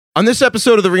On this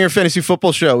episode of the Ringer Fantasy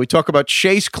Football Show, we talk about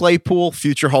Chase Claypool,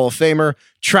 future Hall of Famer,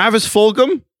 Travis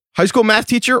Fulgham, high school math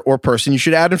teacher or person you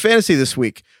should add in fantasy this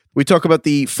week. We talk about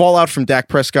the fallout from Dak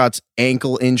Prescott's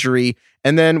ankle injury,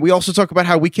 and then we also talk about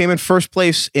how we came in first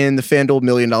place in the FanDuel $1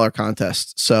 Million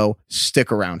contest. So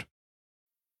stick around.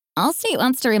 Allstate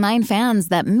wants to remind fans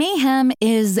that mayhem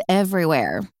is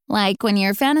everywhere. Like when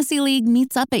your fantasy league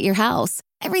meets up at your house.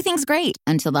 Everything's great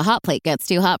until the hot plate gets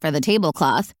too hot for the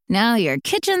tablecloth. Now your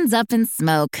kitchen's up in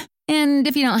smoke. And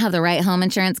if you don't have the right home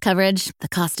insurance coverage, the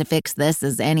cost to fix this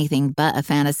is anything but a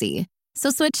fantasy. So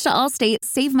switch to Allstate,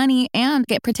 save money, and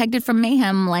get protected from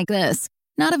mayhem like this.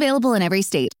 Not available in every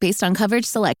state based on coverage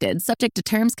selected, subject to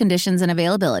terms, conditions, and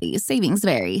availability. Savings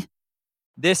vary.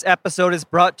 This episode is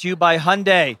brought to you by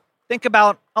Hyundai. Think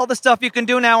about all the stuff you can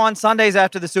do now on Sundays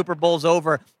after the Super Bowl's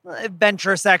over.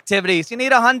 Adventurous activities. You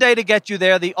need a Hyundai to get you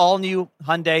there. The all-new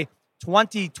Hyundai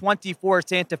 2024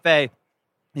 Santa Fe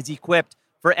is equipped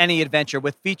for any adventure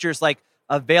with features like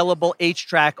available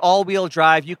H-Track, all-wheel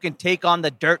drive. You can take on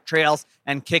the dirt trails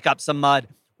and kick up some mud.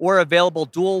 Or available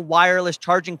dual wireless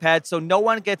charging pads so no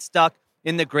one gets stuck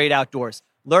in the great outdoors.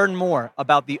 Learn more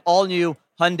about the all-new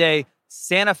Hyundai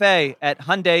Santa Fe at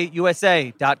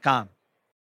HyundaiUSA.com.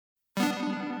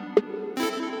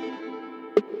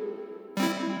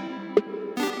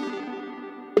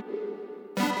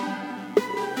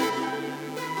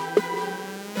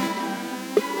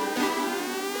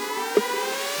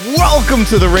 Welcome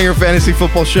to the Ringer Fantasy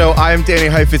Football Show. I am Danny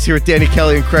Heifetz here with Danny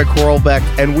Kelly and Craig Horlbeck,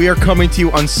 and we are coming to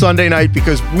you on Sunday night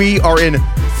because we are in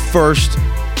first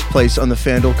place on the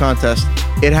FanDuel contest.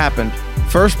 It happened.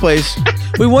 First place.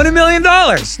 We won $1 million.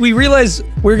 We realized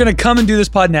we're going to come and do this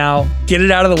pod now, get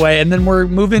it out of the way, and then we're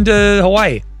moving to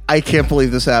Hawaii. I can't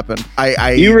believe this happened.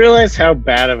 You realize how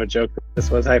bad of a joke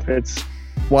this was, Heifetz?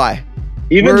 Why?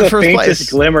 Even the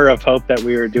faintest glimmer of hope that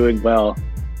we were doing well,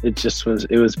 it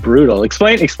was brutal.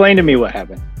 Explain to me what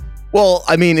happened. Well,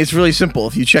 I mean, it's really simple.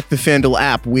 If you check the FanDuel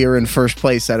app, we are in first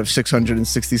place out of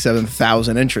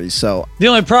 667,000 entries. So the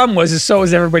only problem is so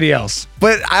is everybody else.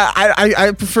 But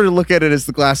I prefer to look at it as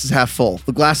the glass is half full.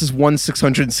 The glass is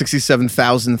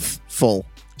 667,000th full.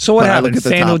 So what happened?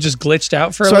 FanDuel just glitched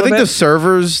out for a little bit? So I think the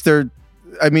servers,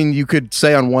 you could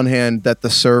say on one hand that the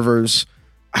servers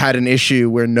had an issue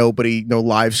where no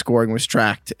live scoring was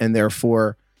tracked, and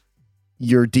therefore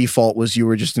your default was you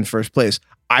were just in first place.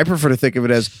 I prefer to think of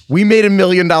it as we made $1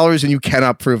 million and you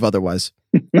cannot prove otherwise.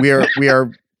 We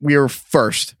are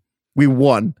first. We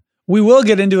won. We will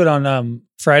get into it on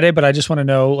Friday, but I just want to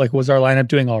know, was our lineup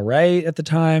doing all right at the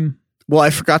time? Well,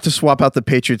 I forgot to swap out the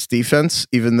Patriots defense,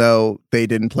 even though they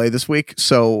didn't play this week.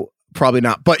 So probably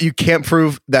not. But you can't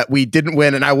prove that we didn't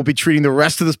win, and I will be treating the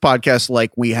rest of this podcast like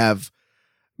we have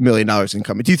 $1 million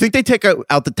income. Do you think they take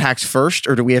out the tax first,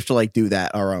 or do we have to do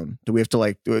that our own? Do we have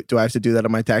to do I have to do that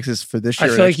on my taxes for this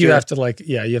year? I feel like you have to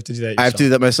you have to do that yourself. I have to do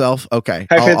that myself. Okay.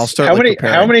 I'll start.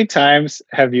 How many times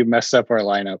have you messed up our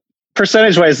lineup?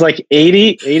 Percentage wise,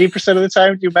 80% of the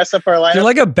time you mess up our lineup. You're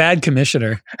like a bad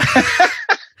commissioner.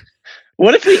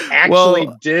 What if we actually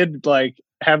did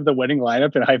have the winning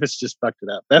lineup and Heifetz just fucked it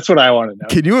up? That's what I want to know.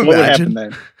 Can you imagine? What would happen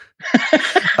then?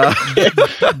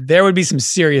 There would be some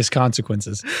serious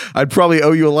consequences. I'd probably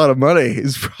owe you a lot of money.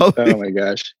 Oh my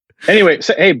gosh. Anyway,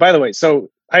 so hey, by the way, so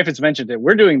Heifetz mentioned it.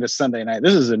 We're doing this Sunday night.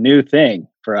 This is a new thing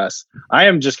for us. I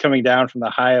am just coming down from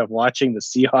the high of watching the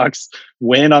Seahawks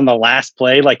win on the last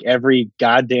play every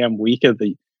goddamn week of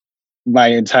my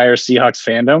entire Seahawks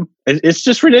fandom. It's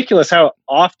just ridiculous how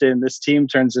often this team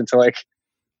turns into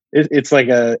it's like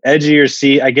a edge of your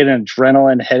seat. I get an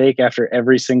adrenaline headache after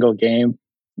every single game.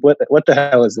 What the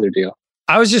hell is their deal?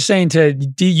 I was just saying to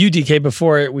you, DK,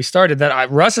 before we started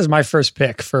that Russ is my first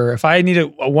pick for if I need a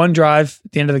one drive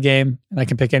at the end of the game and I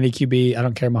can pick any QB. I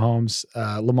don't care Mahomes,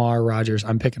 Lamar, Rodgers.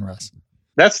 I'm picking Russ.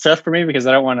 That's tough for me because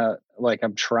I don't want to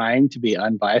I'm trying to be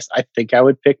unbiased. I think I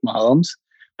would pick Mahomes,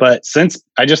 but since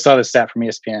I just saw the stat from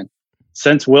ESPN,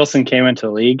 since Wilson came into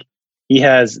the league, he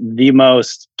has the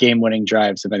most game-winning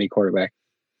drives of any quarterback.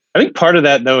 I think part of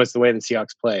that, though, is the way the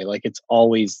Seahawks play. It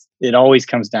always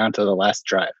comes down to the last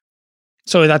drive.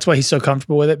 So that's why he's so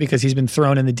comfortable with it, because he's been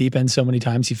thrown in the deep end so many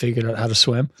times he figured out how to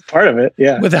swim. Part of it,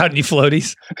 yeah. Without any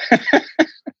floaties.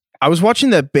 I was watching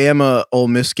that Bama Ole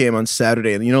Miss game on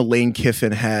Saturday, and Lane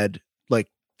Kiffin had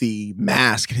the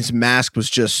mask, and his mask was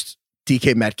just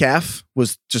DK Metcalf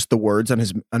was just the words on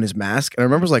his mask. And I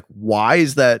remember I was like, why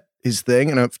is that his thing?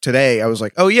 And today I was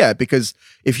like, oh yeah, because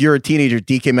if you're a teenager,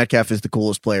 DK Metcalf is the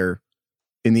coolest player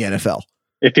in the NFL.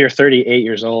 If you're 38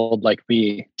 years old like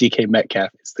me, DK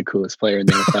Metcalf is the coolest player in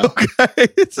the NFL. Okay.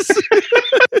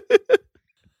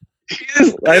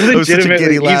 He's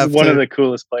one of the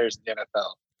coolest players in the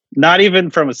NFL. Not even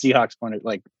from a Seahawks point of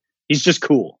like, he's just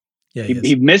cool. Yeah,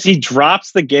 he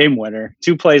drops the game winner.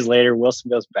 2 plays later, Wilson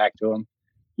goes back to him.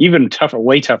 Even tougher,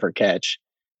 way tougher catch.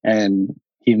 And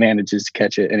he manages to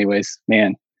catch it anyways.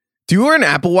 Man. Do you wear an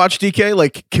Apple Watch, DK?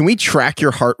 Like, can we track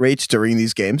your heart rates during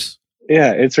these games?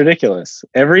 Yeah, it's ridiculous.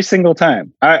 Every single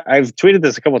time. I've tweeted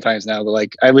this a couple times now, but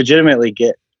like I legitimately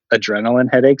get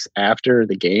adrenaline headaches after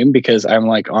the game because I'm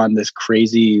like on this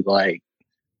crazy, like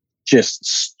just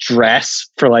stress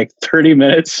for like 30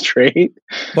 minutes straight.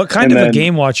 What kind of a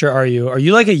game watcher are you? Are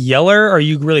you like a yeller? Are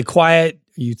you really quiet?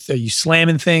 Are you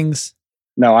slamming things?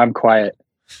 No, I'm quiet.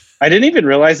 I didn't even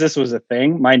realize this was a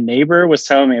thing. My neighbor was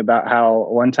telling me about how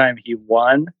one time he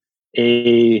won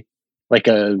an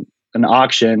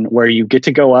auction where you get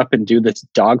to go up and do this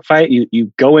dogfight.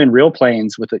 You go in real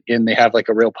planes with it, and they have like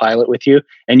a real pilot with you,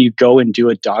 and you go and do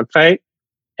a dogfight,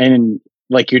 and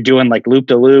like you're doing like loop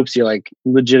to loops. You're like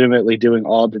legitimately doing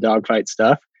all the dogfight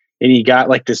stuff, and he got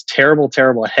like this terrible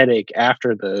headache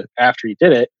after he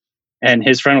did it. And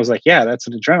his friend was like, "Yeah, that's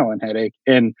an adrenaline headache."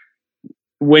 And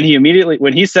when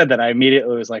he said that, I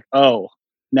immediately was like, "Oh,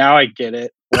 now I get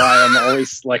it. Why I'm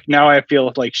always like, now I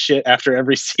feel like shit after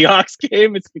every Seahawks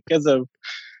game. It's because of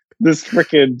this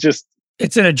freaking just."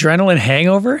 It's an adrenaline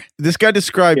hangover. This guy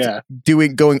described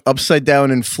going upside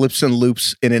down in flips and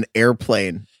loops in an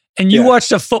airplane. And you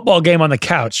watched a football game on the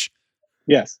couch.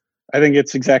 Yes. I think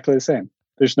it's exactly the same.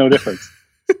 There's no difference.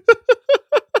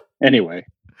 Anyway.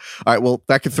 All right. Well,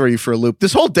 that could throw you for a loop.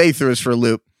 This whole day threw us for a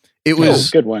loop. It was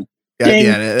a good one.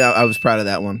 Yeah, I was proud of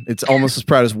that one. It's almost as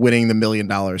proud as winning the $1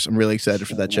 million. I'm really excited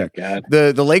for that check. God.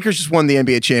 The Lakers just won the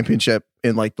NBA championship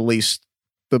in like the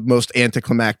most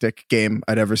anticlimactic game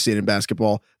I'd ever seen in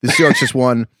basketball. The Seahawks just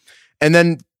won. And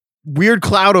then weird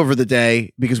cloud over the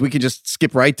day because we could just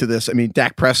skip right to this. I mean,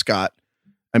 Dak Prescott.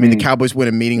 I mean, the Cowboys win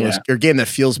a meaningless or game that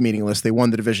feels meaningless. They won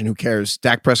the division. Who cares?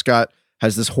 Dak Prescott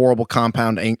has this horrible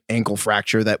compound ankle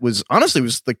fracture that was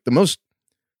like the most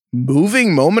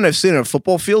moving moment I've seen in a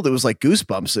football field. It was like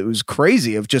goosebumps. It was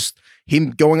crazy of just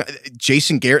him going,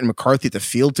 Jason Garrett and McCarthy at the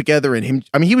field together, and him.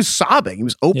 I mean, he was sobbing. He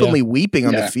was openly weeping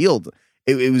on the field.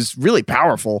 It was really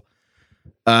powerful.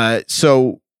 I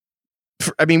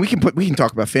mean, we can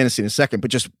talk about fantasy in a second, but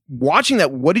just watching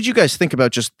that, what did you guys think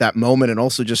about just that moment, and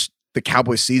also just the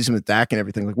Cowboys season with Dak and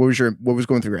everything? Like, what was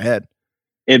going through your head?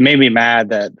 It made me mad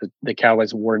that the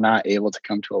Cowboys were not able to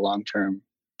come to a long-term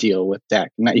deal with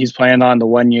Dak. He's playing on the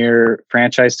 1-year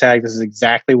franchise tag. This is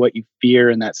exactly what you fear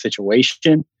in that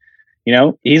situation. You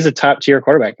know, he's a top tier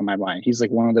quarterback in my mind. He's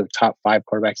like one of the top 5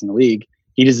 quarterbacks in the league.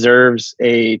 He deserves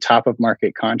a top of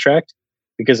market contract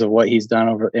because of what he's done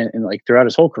over in like throughout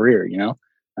his whole career, you know?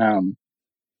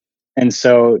 And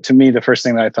so to me, the first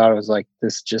thing that I thought was like,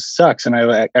 this just sucks. And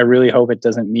I really hope it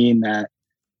doesn't mean that,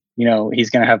 you know, he's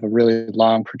going to have a really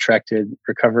long protracted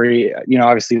recovery. You know,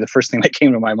 obviously the first thing that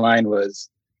came to my mind was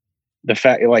the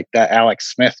fact like that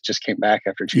Alex Smith just came back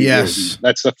after 2 years.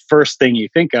 That's the first thing you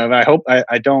think of. I hope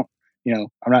I don't, you know,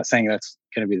 I'm not saying that's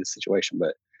going to be the situation,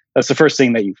 but that's the first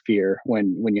thing that you fear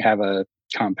when you have a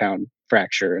compound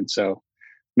fracture. And so,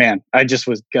 man, I just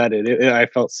was gutted. I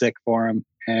felt sick for him,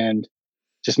 and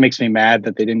just makes me mad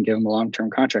that they didn't give him a long-term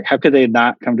contract. How could they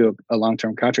not come to a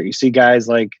long-term contract? You see guys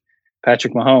like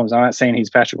Patrick Mahomes. I'm not saying he's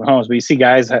Patrick Mahomes, but you see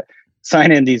guys that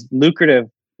sign in these lucrative,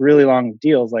 really long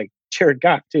deals like Jared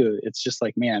Goff too. It's just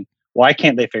like, man, why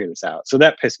can't they figure this out? So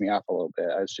that pissed me off a little bit.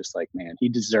 I was just like, man, he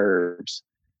deserves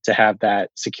to have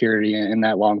that security in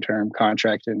that long-term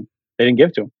contract, and they didn't give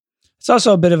it to him. It's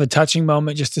also a bit of a touching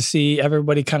moment just to see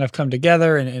everybody kind of come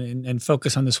together and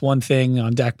focus on this one thing,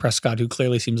 on Dak Prescott, who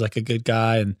clearly seems like a good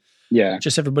guy, and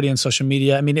just everybody on social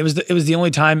media. I mean, it was the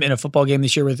only time in a football game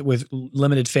this year with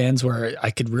limited fans where I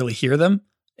could really hear them,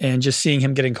 and just seeing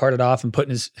him getting carted off and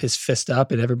putting his fist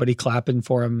up and everybody clapping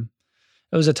for him.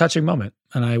 It was a touching moment,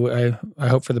 and I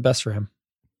hope for the best for him.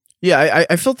 Yeah,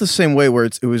 I felt the same way where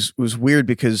it was weird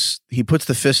because he puts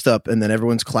the fist up and then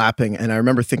everyone's clapping. And I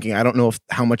remember thinking, I don't know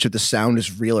how much of the sound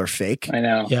is real or fake. I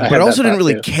know. Yeah. But I also didn't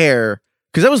really care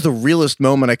because that was the realest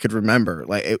moment I could remember.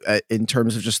 Like in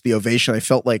terms of just the ovation, I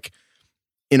felt like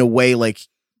in a way, like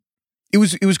it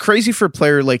was crazy for a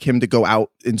player like him to go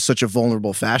out in such a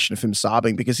vulnerable fashion of him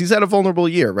sobbing because he's had a vulnerable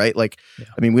year, right? Like,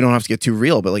 I mean, we don't have to get too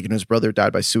real, but like his brother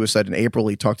died by suicide in April.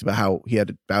 He talked about how he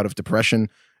had a bout of depression.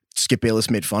 Skip Bayless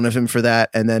made fun of him for that.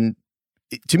 And then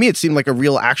to me, it seemed like a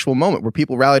real actual moment where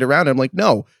people rallied around him. Like,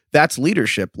 no, that's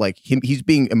leadership. Like he's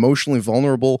being emotionally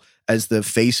vulnerable as the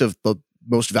face of the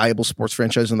most valuable sports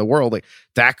franchise in the world. Like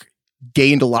Dak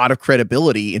gained a lot of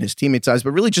credibility in his teammates' eyes,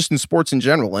 but really just in sports in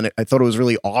general. And I thought it was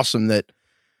really awesome that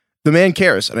the man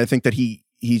cares. And I think that he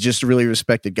just a really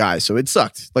respected guy. So it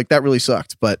sucked. Like that really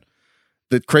sucked. But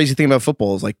the crazy thing about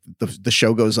football is like the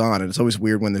show goes on, and it's always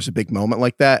weird when there's a big moment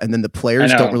like that, and then the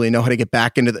players don't really know how to get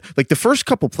back into the first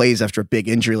couple plays after a big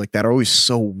injury like that are always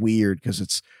so weird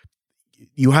because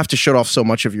you have to shut off so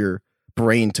much of your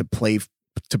brain to play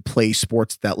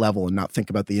sports at that level and not think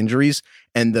about the injuries,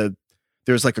 and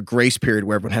there's like a grace period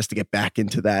where everyone has to get back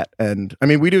into that, and I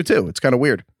mean we do too. It's kind of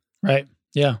weird, right?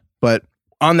 Yeah. But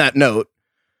on that note,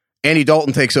 Andy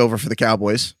Dalton takes over for the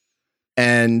Cowboys,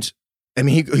 and I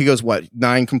mean, he goes,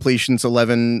 9 completions,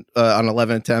 11 on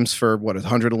 11 attempts for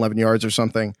 111 yards or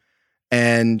something.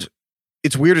 And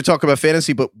it's weird to talk about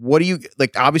fantasy, but what do you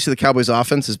like? Obviously, the Cowboys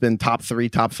offense has been top 3,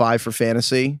 top 5 for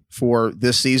fantasy for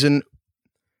this season.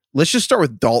 Let's just start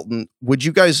with Dalton. Would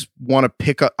you guys want to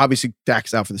pick up? Obviously,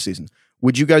 Dak's out for the season.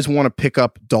 Would you guys want to pick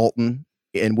up Dalton,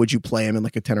 and would you play him in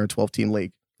like a 10 or 12 team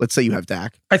league? Let's say you have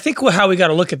Dak. I think how we got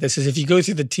to look at this is if you go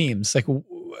through the teams, like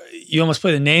you almost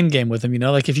play the name game with him,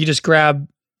 like if you just grab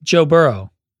Joe Burrow,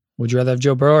 would you rather have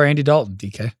Joe Burrow or Andy Dalton,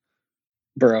 DK?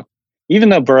 Burrow. Even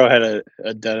though Burrow had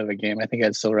a dud of a game, I think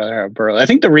I'd still rather have Burrow. I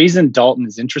think the reason Dalton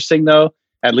is interesting though,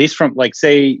 at least from like,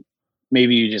 say,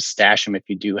 maybe you just stash him if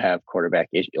you do have quarterback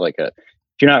issue, if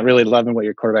you're not really loving what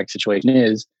your quarterback situation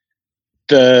is,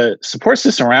 the support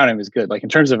system around him is good. Like in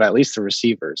terms of at least the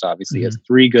receivers, obviously he has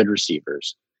 3 good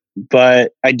receivers.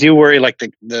 But I do worry like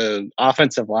the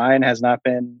offensive line has not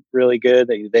been really good.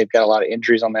 They've got a lot of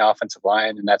injuries on the offensive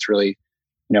line, and that's really,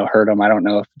 hurt them. I don't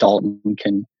know if Dalton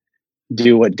can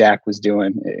do what Dak was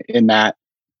doing in that,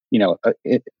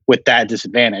 with that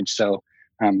disadvantage. So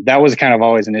that was kind of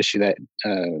always an issue that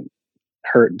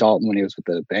hurt Dalton when he was with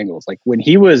the Bengals. Like when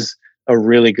he was a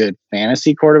really good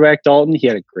fantasy quarterback, Dalton, he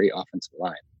had a great offensive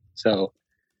line. So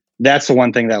that's the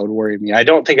one thing that would worry me. I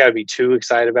don't think I'd be too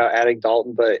excited about adding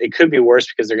Dalton, but it could be worse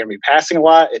because they're going to be passing a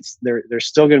lot. There's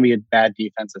still going to be a bad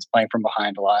defense that's playing from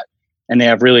behind a lot, and they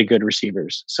have really good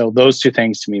receivers. So those 2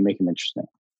 things to me make him interesting.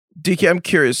 DK, I'm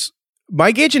curious.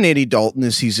 My gauge in Andy Dalton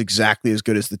is he's exactly as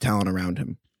good as the talent around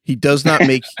him. He does not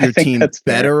make your team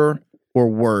better or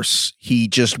worse. He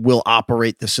just will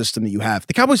operate the system that you have.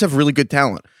 The Cowboys have really good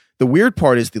talent. The weird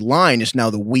part is the line is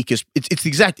now the weakest. It's the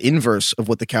exact inverse of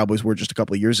what the Cowboys were just a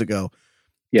couple of years ago.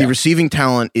 Yeah. The receiving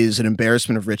talent is an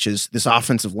embarrassment of riches. This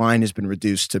offensive line has been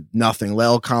reduced to nothing.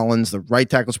 La'el Collins, the right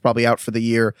tackle, is probably out for the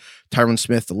year. Tyron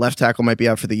Smith, the left tackle, might be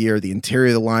out for the year. The interior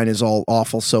of the line is all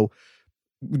awful. So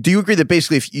do you agree that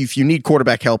basically if you need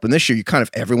quarterback help, and this year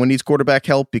everyone needs quarterback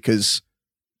help because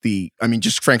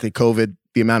just frankly, COVID,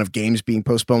 the amount of games being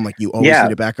postponed, like you always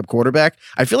need a backup quarterback.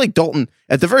 I feel like Dalton,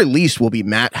 at the very least, will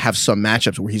have some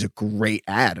matchups where he's a great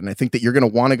ad. And I think that you're going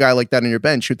to want a guy like that on your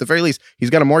bench who, at the very least, he's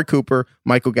got Amari Cooper,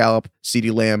 Michael Gallup,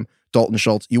 CeeDee Lamb, Dalton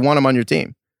Schultz. You want him on your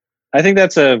team. I think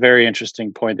that's a very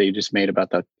interesting point that you just made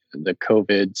about the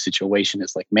COVID situation.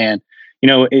 It's like, man,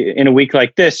 in a week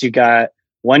like this, you got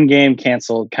one game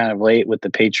canceled kind of late with the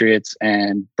Patriots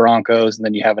and Broncos, and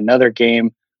then you have another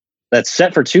game that's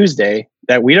set for Tuesday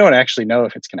that we don't actually know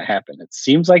if it's going to happen. It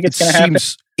seems like it's going to happen.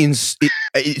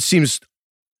 It seems,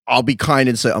 I'll be kind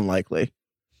and say unlikely.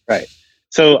 Right.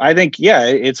 So I think,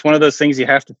 it's one of those things you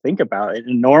have to think about. In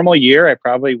a normal year, I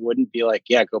probably wouldn't be like,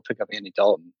 go pick up Andy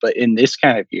Dalton. But in this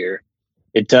kind of year,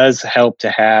 it does help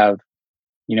to have,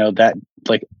 that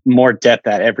like more depth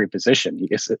at every position,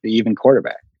 even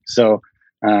quarterback. So,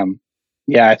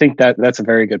 I think that's a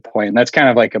very good point. And that's kind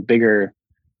of like a bigger,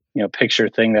 picture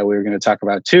thing that we were going to talk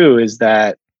about too, is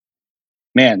that,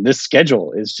 man, this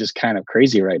schedule is just kind of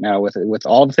crazy right now with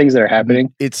all the things that are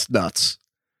happening. It's nuts.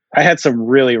 I had some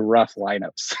really rough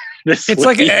lineups.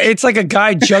 It's like a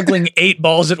guy juggling 8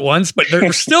 balls at once, but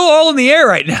they're still all in the air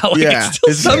right now. It's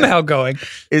still somehow going.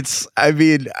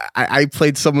 I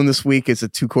played someone this week. It's a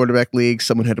 2 quarterback league.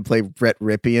 Someone had to play Brett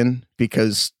Ripien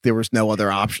because there was no other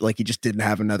option. Like he just didn't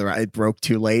have another. It broke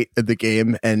too late in the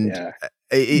game, and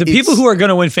the people who are going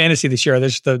to win fantasy this year are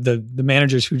the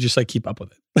managers who just like keep up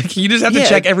with it. Like you just have to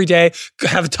check every day,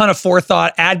 have a ton of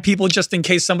forethought, add people just in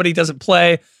case somebody doesn't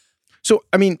play. So,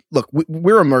 look,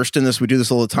 we're immersed in this. We do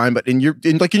this all the time. But in your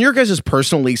guys'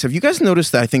 personal leagues, have you guys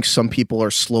noticed that I think some people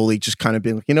are slowly just kind of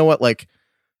being like, you know what, like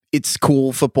it's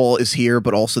cool, football is here,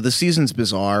 but also the season's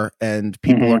bizarre, and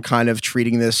people are kind of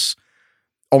treating this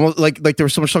almost like there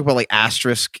was so much talk about like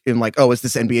asterisk in like, oh, is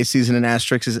this NBA season an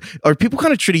asterisk? Are people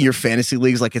kind of treating your fantasy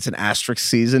leagues like it's an asterisk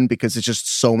season because it's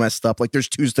just so messed up? Like there's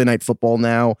Tuesday night football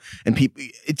now, and people,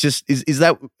 it just is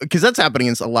that because that's happening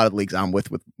in a lot of leagues I'm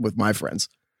with my friends.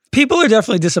 People are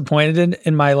definitely disappointed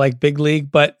in my like big league,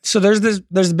 but so there's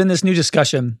been this new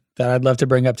discussion that I'd love to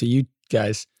bring up to you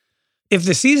guys. If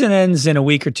the season ends in a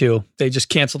week or 2, they just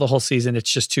cancel the whole season. It's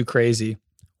just too crazy.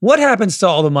 What happens to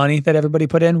all the money that everybody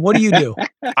put in? What do you do?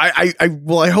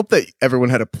 I hope that everyone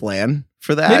had a plan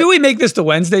for that. Maybe we make this the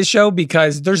Wednesday show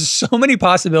because there's so many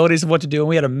possibilities of what to do. And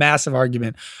we had a massive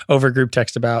argument over group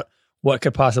text about what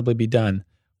could possibly be done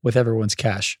with everyone's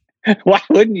cash. Why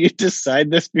wouldn't you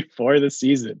decide this before the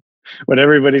season when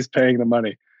everybody's paying the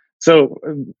money? So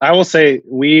I will say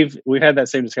we've had that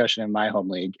same discussion in my home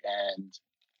league, and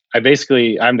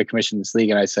I'm the commissioner of this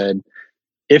league, and I said,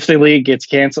 if the league gets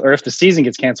canceled or if the season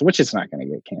gets canceled, which it's not going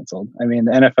to get canceled. I mean,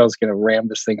 the NFL is going to ram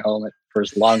this thing home for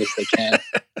as long as they can.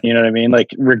 You know what I mean?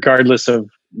 Like, regardless of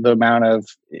the amount of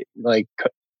like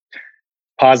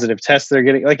positive tests they're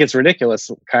getting, like, it's ridiculous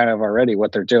kind of already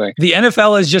what they're doing. The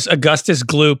NFL is just Augustus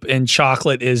Gloop and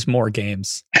chocolate is more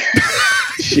games.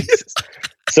 Jesus.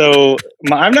 So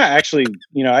I'm not actually,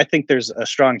 I think there's a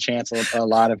strong chance a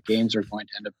lot of games are going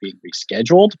to end up being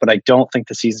rescheduled, but I don't think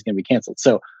the season's going to be canceled.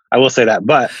 So I will say that.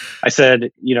 But I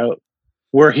said,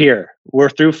 we're here. We're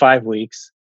through 5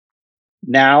 weeks.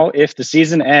 Now, if the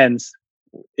season ends,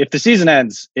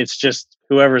 it's just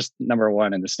whoever's number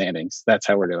one in the standings. That's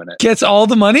how we're doing it. Gets all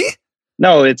the money?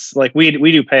 No, it's like we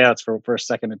do payouts for first,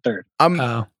 second, and third.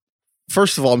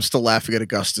 First of all, I'm still laughing at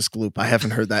Augustus Gloop. I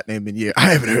haven't heard that name in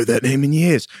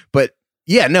years. But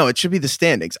yeah, no, it should be the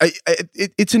standings.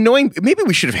 It's annoying. Maybe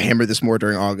we should have hammered this more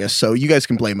during August. So you guys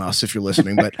can blame us if you're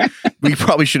listening, but we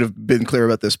probably should have been clear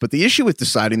about this. But the issue with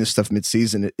deciding this stuff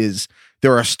mid-season is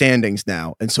there are standings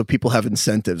now. And so people have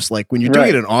incentives. Like when you're doing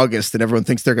it in August and everyone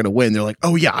thinks they're going to win, they're like,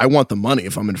 oh yeah, I want the money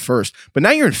if I'm in first. But now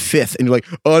you're in fifth and you're like,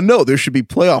 oh no, there should be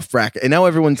playoff bracket. And now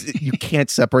you can't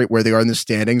separate where they are in the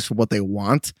standings from what they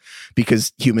want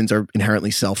because humans are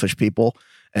inherently selfish people.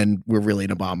 And we're really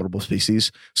an abominable species.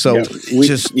 So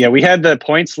we had the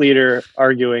points leader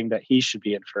arguing that he should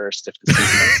be in first if the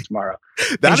season ends tomorrow.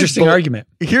 Interesting argument.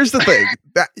 Here's the thing.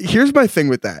 Here's my thing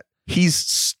with that.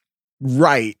 He's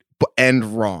right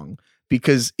and wrong.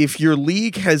 Because if your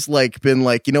league has been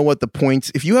the points,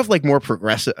 if you have more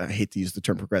progressive, I hate to use the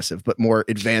term progressive, but more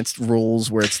advanced rules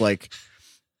where it's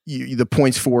the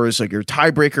points for is your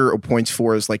tiebreaker, or points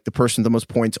for is the person with the most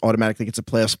points automatically gets a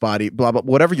playoff spot, blah, blah,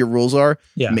 whatever your rules are,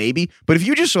 maybe. But if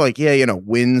you just are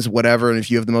wins, whatever, and if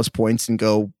you have the most points and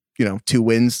go, 2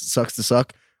 wins, sucks to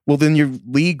suck, well, then your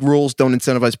league rules don't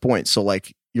incentivize points. So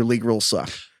your league rules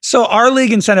suck. So our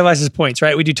league incentivizes points,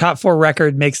 right? We do top 4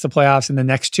 record makes the playoffs, and the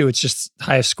next 2, it's just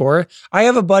highest score. I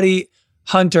have a buddy,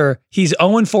 Hunter. He's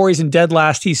 0-4. He's in dead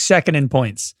last. He's second in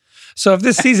points. So if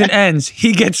this season ends,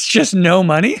 he gets just no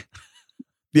money?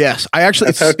 Yes. I actually,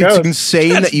 it's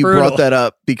insane that you brought that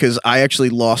up because I actually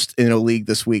lost in a league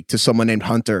this week to someone named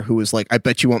Hunter who was like, I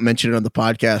bet you won't mention it on the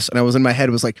podcast. And I was in my head,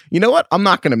 was like, you know what? I'm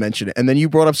not going to mention it. And then you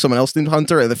brought up someone else named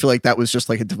Hunter. And I feel like that was just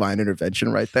a divine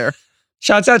intervention right there.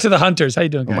 Shouts out to the Hunters. How you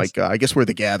doing, guys? Oh my God. I guess we're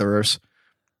the gatherers.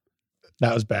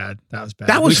 That was bad.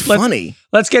 That was funny.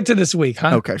 Let's get to this week,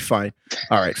 huh? Okay, fine.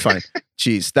 All right, fine.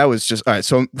 Jeez, that was just all right.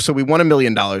 So we won $1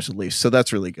 million at least. So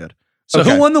that's really good. So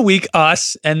who won the week?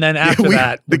 Us, and then after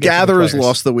that, the Gatherers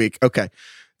lost the week. Okay,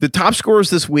 the top scorers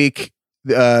this week.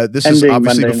 This is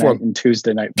obviously Monday before night and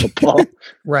Tuesday night football.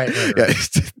 right. Yeah,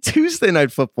 Tuesday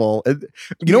night football.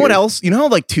 You know what else? You know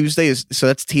how Tuesday is, so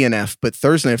that's TNF, but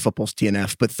Thursday night football is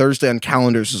TNF, but Thursday on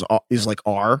calendars is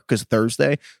R because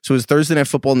Thursday. So is Thursday night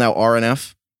football now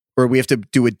RNF, or we have to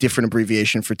do a different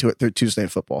abbreviation for Tuesday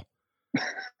night football?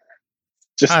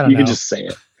 You can just say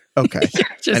it. Okay.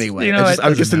 Anyway,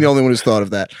 I'm just the only one who's thought of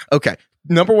that. Okay.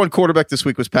 Number 1 quarterback this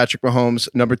week was Patrick Mahomes.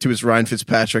 Number 2 is Ryan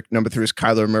Fitzpatrick. Number 3 is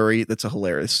Kyler Murray. That's a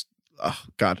hilarious. Oh,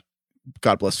 God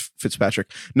bless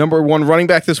Fitzpatrick. Number 1 running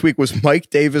back this week was Mike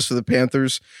Davis for the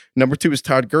Panthers. Number 2 is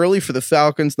Todd Gurley for the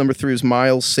Falcons. Number 3 is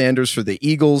Miles Sanders for the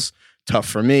Eagles. Tough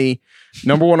for me.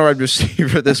 Number 1 wide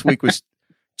receiver this week was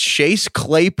Chase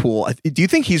Claypool. Do you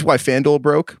think he's why FanDuel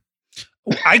broke?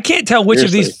 I can't tell which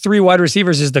of these 3 wide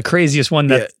receivers is the craziest one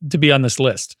to be on this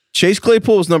list. Chase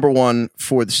Claypool was number 1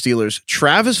 for the Steelers.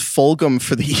 Travis Fulgham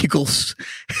for the Eagles.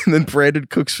 And then Brandon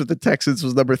Cooks for the Texans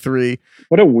was number 3.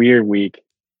 What a weird week.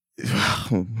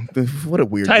 What a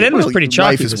weird tight end was pretty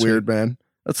chalky. Life is weird, man.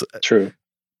 That's true.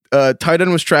 Tight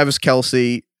end was Travis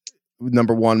Kelce,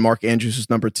 number 1. Mark Andrews was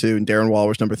number 2. And Darren Waller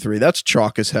was number 3. That's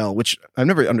chalk as hell, which I've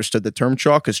never understood the term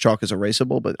chalk because chalk is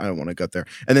erasable, but I don't want to go there.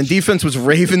 And then defense was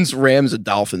Ravens, Rams, and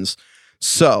Dolphins.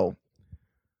 So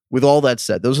with all that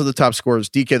said, those are the top scorers.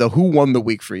 DK, though, who won the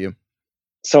week for you?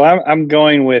 So I'm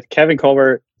going with Kevin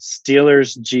Colbert,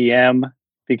 Steelers GM,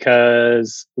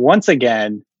 because once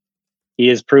again, he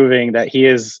is proving that he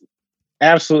is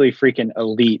absolutely freaking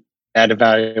elite at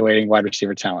evaluating wide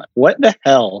receiver talent. What the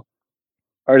hell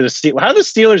are the Steelers? How do the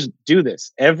Steelers do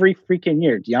this every freaking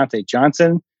year? Deontay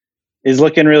Johnson, is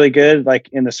looking really good, like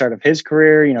in the start of his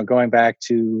career, going back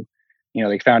to,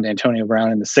 they found Antonio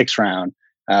Brown in the 6th round,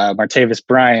 Martavis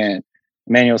Bryant,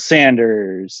 Emmanuel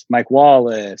Sanders, Mike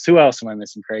Wallace. Who else am I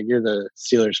missing, Craig? You're the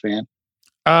Steelers fan.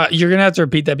 You're going to have to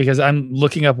repeat that because I'm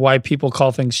looking up why people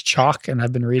call things chalk, and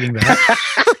I've been reading that.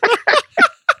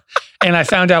 And I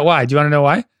found out why. Do you want to know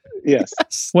why? Yes.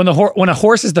 When a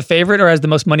horse is the favorite or has the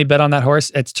most money bet on that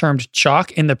horse, it's termed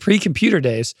chalk. In the pre-computer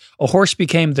days, a horse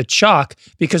became the chalk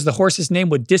because the horse's name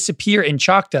would disappear in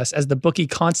chalk dust as the bookie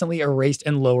constantly erased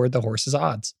and lowered the horse's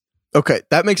odds. Okay,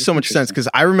 that makes so much sense because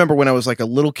I remember when I was like a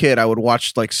little kid, I would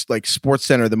watch like Sports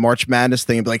Center, the March Madness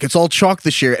thing, and be like, it's all chalk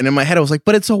this year. And in my head, I was like,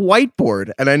 but it's a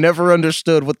whiteboard. And I never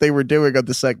understood what they were doing on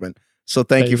the segment. So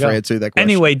thank you for answering that question.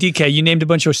 Anyway, DK, you named a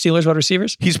bunch of Steelers wide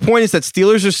receivers? His point is that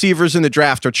Steelers receivers in the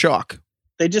draft are chalk.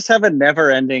 They just have a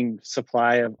never-ending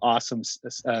supply of awesome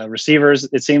receivers,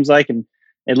 it seems like. And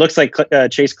it looks like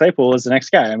Chase Claypool is the next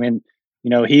guy. I mean,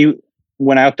 he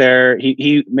went out there,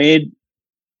 he made...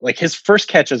 like his first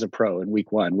catch as a pro in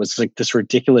week 1 was like this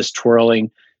ridiculous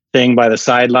twirling thing by the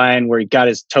sideline where he got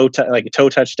his toe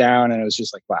touchdown. And it was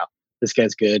just like, wow, this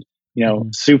guy's good,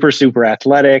 super, super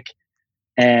athletic.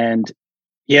 And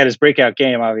he had his breakout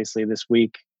game, obviously this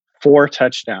week, 4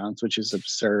 touchdowns, which is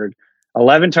absurd.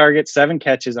 11 targets, 7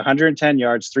 catches, 110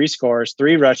 yards, 3 scores,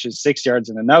 3 rushes, 6 yards,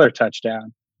 and another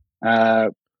touchdown.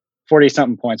 40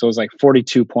 something points. So it was like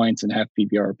 42 points in half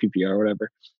PPR or PPR or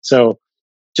whatever. So,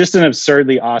 just an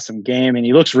absurdly awesome game, and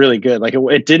he looks really good. Like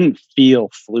it didn't feel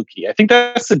fluky. I think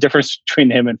that's the difference between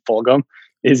him and Fulgham.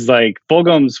 Is like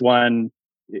Fulgham's one,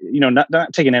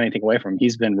 not taking anything away from him.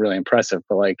 He's been really impressive,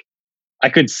 but like I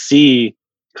could see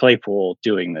Claypool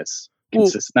doing this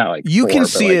consistent. Not like you can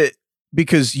see it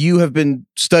because you have been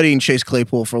studying Chase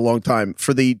Claypool for a long time.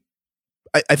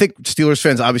 I think Steelers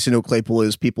fans obviously know Claypool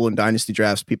is, people in dynasty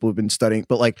drafts, people who've been studying,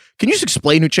 but like, can you just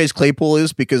explain who Chase Claypool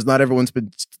is? Because not everyone's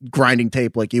been grinding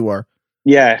tape like you are.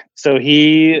 Yeah. So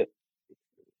he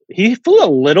flew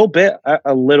a little bit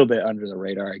under the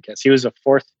radar, I guess. He was a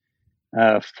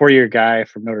 4-year guy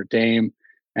from Notre Dame,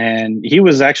 and he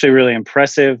was actually really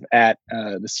impressive at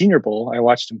the Senior Bowl. I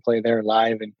watched him play there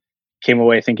live and came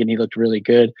away thinking he looked really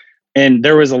good. And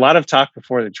there was a lot of talk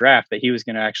before the draft that he was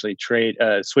going to actually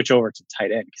switch over to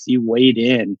tight end because he weighed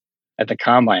in at the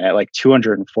combine at like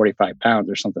 245 pounds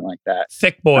or something like that.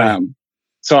 Thick boy.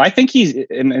 So I think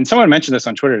and someone mentioned this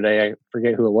on Twitter today. I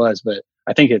forget who it was, but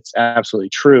I think it's absolutely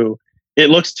true. It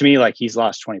looks to me like he's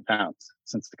lost 20 pounds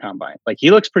since the combine. Like he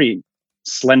looks pretty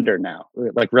slender now,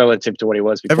 like relative to what he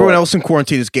was before. Everyone else in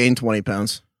quarantine has gained 20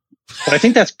 pounds. But I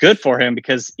think that's good for him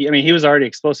because, he was already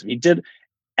explosive. He did...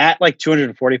 at like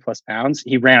 240 plus pounds,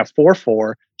 he ran a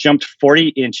 4.4, jumped 40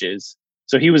 inches.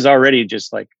 So he was already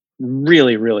just like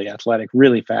really, really athletic,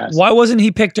 really fast. Why wasn't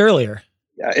he picked earlier?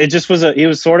 Yeah, it just was he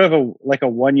was sort of a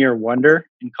 1-year wonder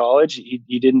in college.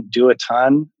 He didn't do a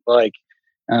ton, like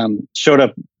showed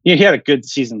up. He had a good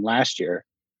season last year.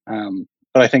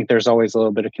 But I think there's always a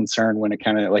little bit of concern when it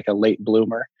kind of like a late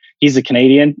bloomer. He's a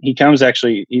Canadian. He comes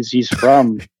actually, he's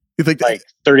from like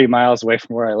 30 miles away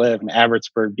from where I live in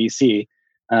Abbotsford, BC.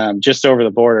 Just over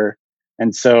the border.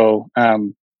 And so, I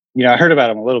heard about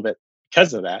him a little bit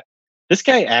because of that. This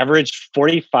guy averaged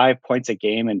 45 points a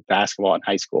game in basketball in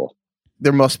high school.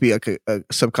 There must be a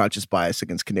subconscious bias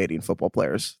against Canadian football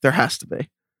players. There has to be.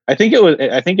 I think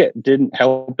it didn't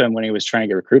help him when he was trying to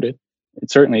get recruited. It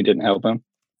certainly didn't help him.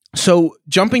 So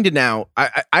jumping to now,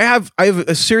 I have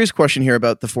a serious question here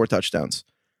about the 4 touchdowns.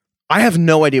 I have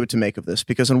no idea what to make of this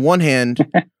because on one hand,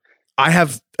 I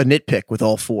have a nitpick with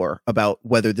all 4 about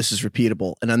whether this is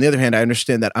repeatable. And on the other hand, I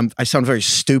understand that I sound very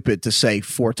stupid to say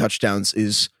 4 touchdowns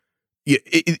is,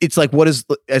 it's like, what is,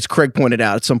 as Craig pointed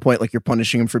out at some point, like you're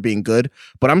punishing him for being good.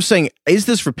 But I'm saying, is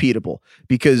this repeatable?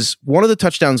 Because one of the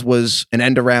touchdowns was an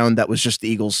end around that was just the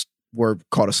Eagles were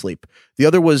caught asleep. The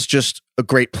other was just a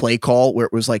great play call where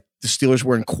it was like the Steelers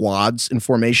were in quads in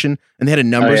formation and they had a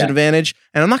numbers advantage.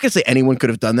 And I'm not going to say anyone could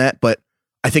have done that, but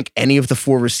I think any of the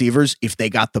 4 receivers, if they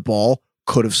got the ball,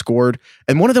 could have scored.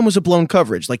 And one of them was a blown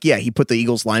coverage. Like, yeah, he put the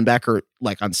Eagles linebacker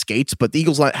like on skates, but the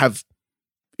Eagles have,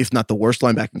 if not the worst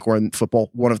linebacking core in football,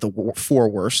 one of the 4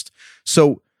 worst.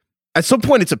 So at some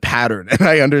point it's a pattern and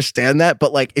I understand that.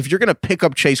 But like, if you're going to pick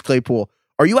up Chase Claypool,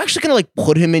 are you actually going to like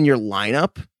put him in your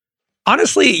lineup?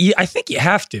 Honestly, I think you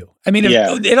have to. I mean,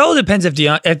 it all depends if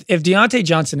Deontay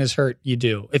Johnson is hurt, you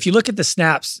do. If you look at the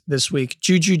snaps this week,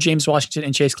 Juju, James Washington,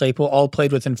 and Chase Claypool all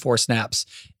played within 4 snaps,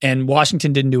 and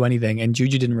Washington didn't do anything, and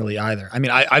Juju didn't really either. I mean,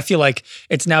 I feel like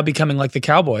it's now becoming like the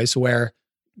Cowboys, where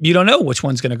you don't know which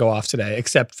one's going to go off today,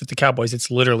 except for the Cowboys, it's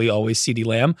literally always CeeDee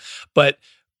Lamb. But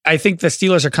I think the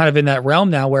Steelers are kind of in that realm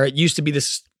now where it used to be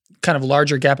this kind of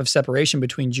larger gap of separation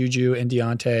between Juju and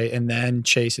Deontay and then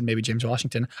Chase and maybe James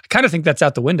Washington. I kind of think that's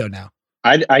out the window now.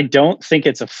 I don't think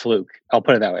it's a fluke. I'll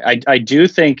put it that way. I do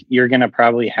think you're going to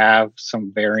probably have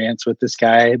some variance with this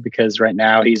guy because right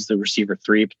now he's the receiver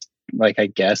 3. Like, I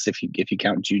guess if you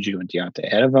count Juju and Deontay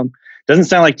ahead of him, doesn't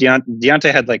sound like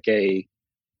Deontay had like a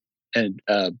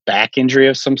back injury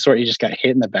of some sort. He just got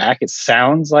hit in the back. It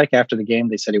sounds like after the game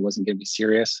they said he wasn't going to be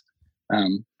serious,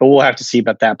 but we'll have to see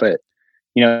about that. But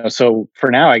so for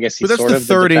now, I guess he's that's sort the of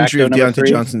third injury of Deontay 3.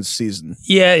 Johnson's season.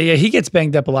 Yeah, he gets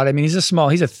banged up a lot. I mean, he's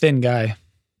a thin guy.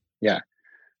 Yeah.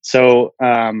 So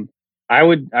I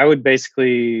would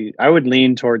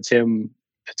lean towards him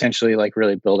potentially like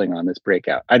really building on this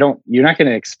breakout. You're not going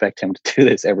to expect him to do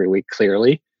this every week,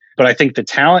 clearly, but I think the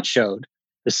talent showed,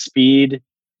 the speed,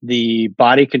 the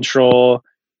body control,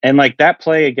 and like that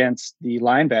play against the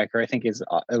linebacker, I think is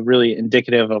really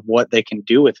indicative of what they can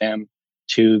do with him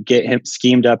to get him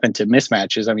schemed up into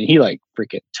mismatches. I mean, he like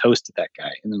freaking toasted that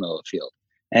guy in the middle of the field.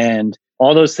 And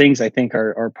all those things I think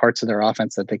are parts of their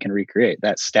offense that they can recreate.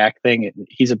 That stack thing,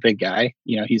 he's a big guy,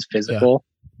 he's physical. Yeah.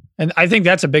 And I think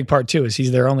that's a big part too, is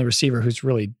he's their only receiver who's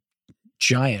really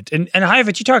giant. And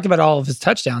Heifetz, you talked about all of his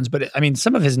touchdowns, but I mean,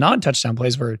 some of his non-touchdown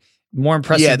plays were more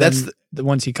impressive than the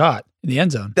ones he caught in the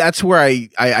end zone. That's where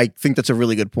I think that's a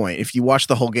really good point. If you watch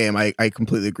the whole game, I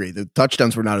completely agree. The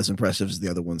touchdowns were not as impressive as the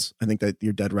other ones. I think that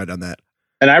you're dead right on that.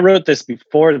 And I wrote this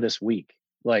before this week.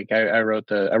 Like I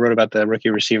wrote about the rookie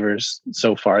receivers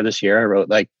so far this year. I wrote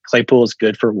like Claypool is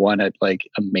good for one at like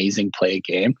amazing play a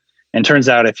game. And turns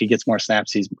out if he gets more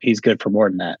snaps, he's good for more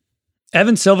than that.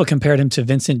 Evan Silva compared him to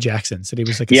Vincent Jackson. Said he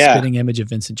was like a spitting image of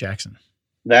Vincent Jackson.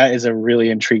 That is a really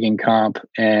intriguing comp,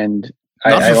 and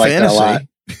I like that a lot.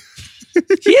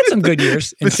 He had some good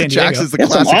years in San Diego. Jackson's the He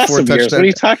had some classic awesome 4 years. touchdown. What are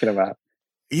you talking about?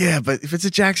 Yeah, but if it's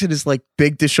a Jackson, it's like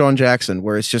big Deshaun Jackson,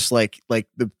 where it's just like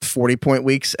the 40-point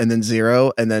weeks and then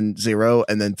 0 and then 0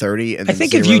 and then 30 and then I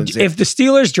think 0 if the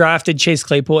Steelers drafted Chase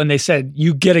Claypool and they said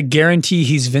you get a guarantee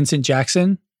he's Vincent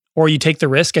Jackson, or you take the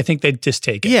risk, I think they'd just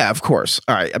take it. Yeah, of course.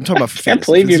 All right, I'm talking about. I can't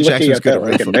believe you're looking at that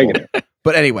like a negative.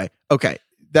 But anyway, okay,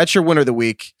 that's your winner of the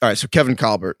week. All right, so Kevin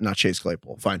Colbert, not Chase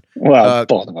Claypool. Fine. Well,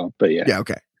 both of them, but yeah. Yeah,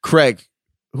 okay. Craig,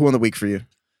 who won the week for you?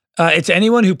 It's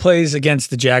anyone who plays against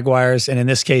the Jaguars, and in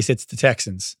this case, it's the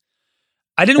Texans.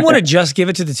 I didn't want to just give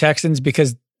it to the Texans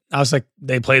because I was like,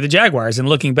 they play the Jaguars. And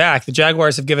looking back, the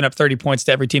Jaguars have given up 30 points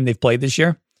to every team they've played this year,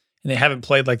 and they haven't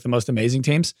played like the most amazing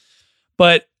teams.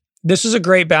 But this was a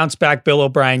great bounce back Bill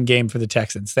O'Brien game for the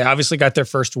Texans. They obviously got their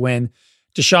first win.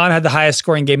 Deshaun had the highest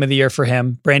scoring game of the year for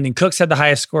him. Brandon Cooks had the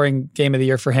highest scoring game of the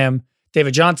year for him.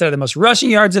 David Johnson had the most rushing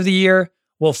yards of the year.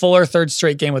 Will Fuller, third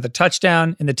straight game with a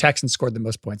touchdown, and the Texans scored the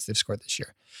most points they've scored this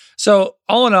year. So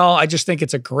all in all, I just think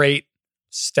it's a great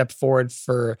step forward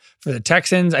for the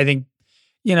Texans. I think,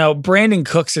 Brandon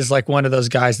Cooks is like one of those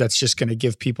guys that's just going to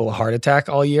give people a heart attack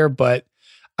all year, but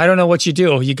I don't know what you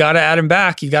do. You got to add him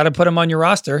back. You got to put him on your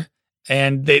roster.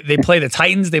 And they play the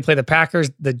Titans, they play the Packers,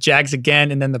 the Jags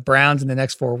again, and then the Browns in the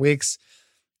next 4 weeks.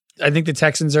 I think the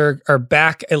Texans are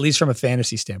back, at least from a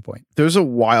fantasy standpoint. There's a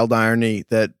wild irony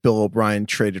that Bill O'Brien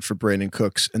traded for Brandon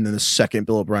Cooks, and then the second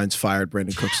Bill O'Brien's fired,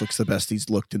 Brandon Cooks looks the best he's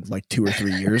looked in like 2 or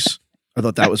 3 years. I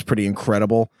thought that was pretty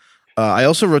incredible. I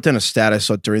also wrote down a stat I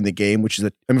saw during the game, which is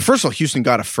that, first of all, Houston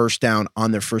got a first down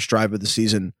on their first drive of the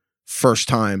season, first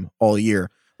time all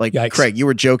year. Like, yikes. Craig, you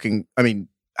were joking.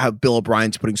 How Bill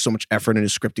O'Brien's putting so much effort into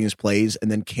scripting his plays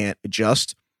and then can't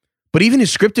adjust. But even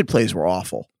his scripted plays were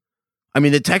awful.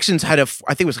 The Texans had I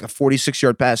think it was like a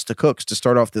 46-yard pass to Cooks to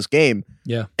start off this game.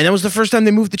 Yeah. And that was the first time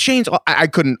they moved the chains. I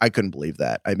couldn't believe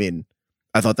that.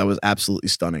 I thought that was absolutely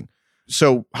stunning.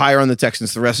 So higher on the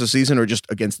Texans the rest of the season, or just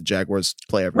against the Jaguars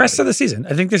play everybody? Rest of the season.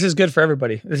 I think this is good for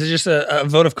everybody. This is just a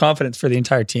vote of confidence for the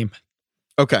entire team.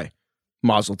 Okay.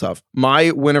 Mazel tov.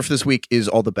 My winner for this week is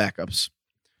all the backups.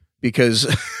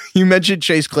 Because you mentioned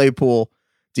Chase Claypool,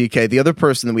 DK. The other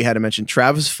person that we had to mention,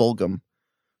 Travis Fulgham,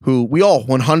 who we all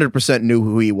 100% knew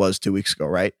who he was 2 weeks ago,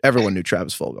 right? Everyone knew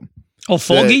Travis Fulgham. Oh,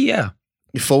 Fulgy? Yeah.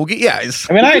 Fulgy? Yeah.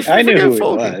 I knew who he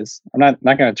was. I'm not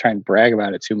going to try and brag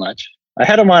about it too much. I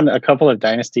had him on a couple of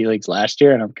dynasty leagues last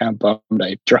year, and I'm kind of bummed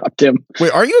I dropped him.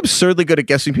 Wait, are you absurdly good at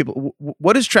guessing people?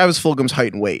 What is Travis Fulgham's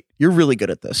height and weight? You're really good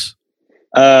at this.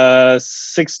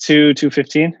 6'2",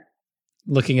 215.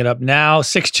 Looking it up now,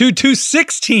 6'2",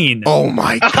 216. Oh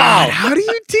my God. How do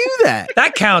you do that?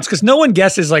 That counts because no one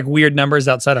guesses like weird numbers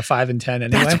outside of 5 and 10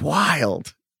 anyway. That's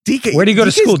wild. DK, where do you go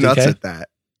to school, DK's nuts DK? at that.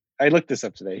 I looked this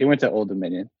up today. He went to Old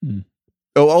Dominion.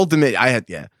 Oh, Old Dominion.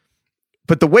 Yeah.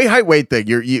 But the height weight thing,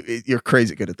 you're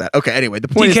crazy good at that. Okay, anyway, the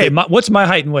point DK, is what's my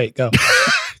height and weight? Go.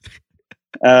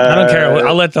 I don't care.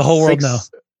 I'll let the whole world know.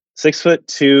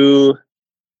 6'2",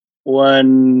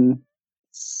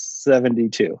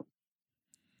 172.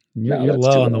 You're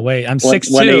low on the weight. I'm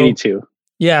 6'2". 182.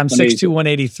 Yeah, I'm 6'2",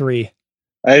 183.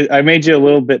 I made you a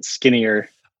little bit skinnier.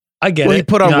 I get it. Well, he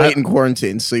put on weight in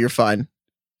quarantine, so you're fine.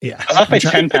 Yeah. I was off by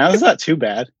 10 pounds. It's not too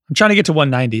bad. I'm trying to get to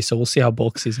 190, so we'll see how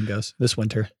bulk season goes this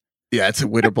winter. Yeah, it's a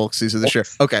winter bulk season this year.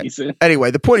 Okay.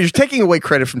 Anyway, the point is you're taking away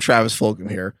credit from Travis Fulgham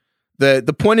here.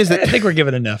 The point is that I think we're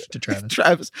giving enough to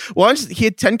Travis. He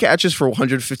had 10 catches for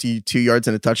 152 yards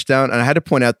and a touchdown. And I had to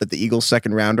point out that the Eagles'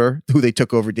 second rounder, who they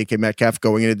took over DK Metcalf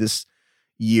going into this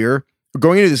game,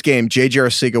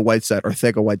 JJ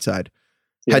Arcega-Whiteside,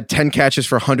 had 10 catches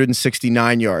for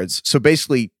 169 yards. So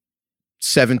basically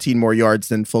 17 more yards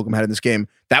than Fulgham had in this game.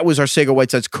 That was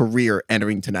Arcega-Whiteside's career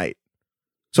entering tonight.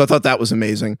 So I thought that was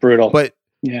amazing. Brutal. But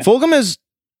Fulgham has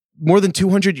more than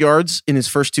 200 yards in his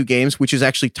first two games, which is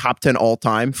actually top 10 all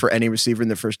time for any receiver in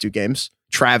the first two games.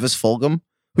 Travis Fulgham,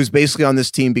 who's basically on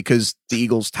this team because the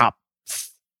Eagles' top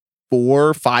 4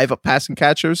 or 5 passing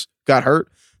catchers got hurt.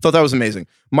 Thought that was amazing.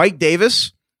 Mike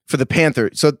Davis for the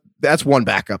Panthers. So that's one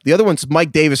backup. The other one's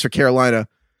Mike Davis for Carolina.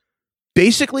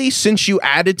 Basically, since you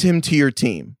added him to your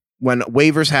team, when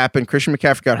waivers happened, Christian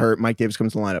McCaffrey got hurt, Mike Davis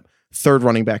comes to the lineup. Third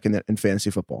running back in fantasy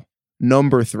football.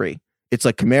 Number 3. It's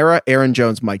like Kamara, Aaron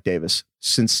Jones, Mike Davis,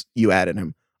 since you added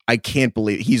him. I can't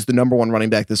believe it. He's the number 1 running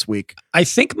back this week. I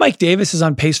think Mike Davis is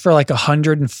on pace for like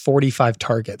 145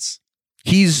 targets.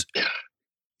 He's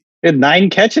had 9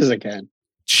 catches again.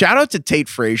 Shout out to Tate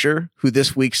Frazier, who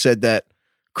this week said that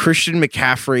Christian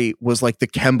McCaffrey was like the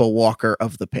Kemba Walker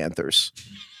of the Panthers.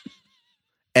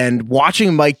 And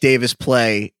watching Mike Davis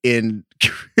play in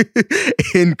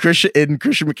Christian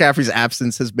McCaffrey's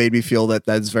absence has made me feel that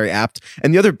is very apt.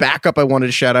 And the other backup I wanted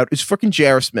to shout out is freaking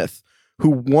J.R. Smith, who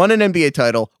won an NBA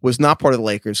title, was not part of the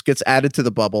Lakers, gets added to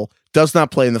the bubble, does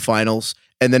not play in the finals,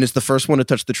 and then is the first one to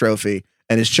touch the trophy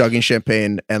and is chugging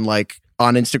champagne and like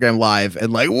on Instagram Live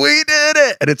and like, we did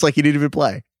it. And it's like he didn't even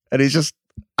play. And he's just,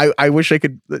 I wish I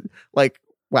could, like,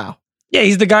 wow. Yeah,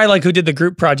 he's the guy like who did the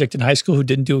group project in high school who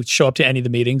didn't show up to any of the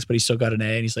meetings, but he still got an A.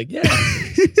 And he's like, yeah.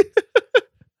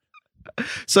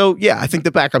 So yeah, I think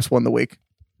the backups won the week.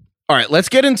 All right, let's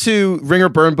get into Ringer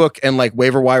Burn Book and like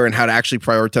waiver wire and how to actually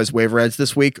prioritize waiver ads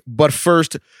this week. But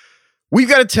first, we've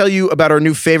got to tell you about our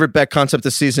new favorite bet concept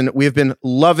this season. We have been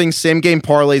loving same game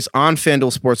parlays on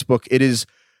FanDuel Sportsbook. It is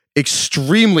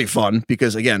extremely fun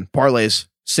because again, parlays,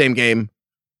 same game,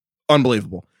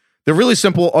 unbelievable. They're really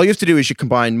simple. All you have to do is you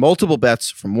combine multiple bets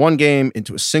from one game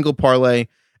into a single parlay.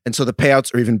 And so the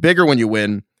payouts are even bigger when you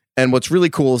win. And what's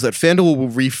really cool is that FanDuel will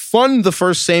refund the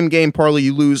first same game parlay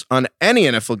you lose on any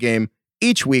NFL game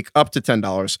each week up to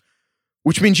 $10,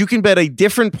 which means you can bet a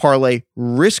different parlay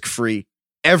risk-free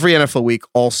every NFL week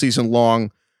all season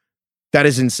long. That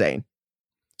is insane.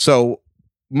 So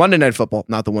Monday Night Football,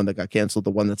 not the one that got canceled,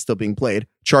 the one that's still being played.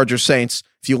 Chargers Saints.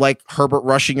 If you like Herbert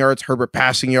rushing yards, Herbert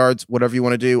passing yards, whatever you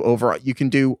want to do over, you can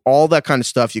do all that kind of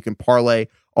stuff. You can parlay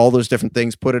all those different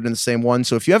things, put it in the same one.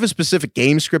 So if you have a specific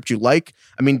game script you like,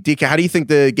 I mean, DK, how do you think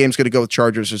the game's going to go with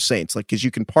Chargers or Saints? Like, because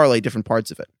you can parlay different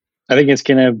parts of it. I think it's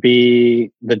going to be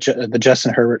the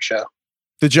Justin Herbert show.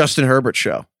 The Justin Herbert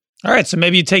show. All right, so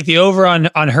maybe you take the over on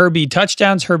Herbie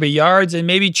touchdowns, Herbie yards, and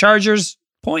maybe Chargers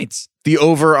points. The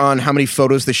over on how many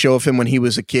photos they show of him when he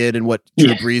was a kid and what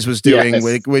Drew Brees was doing.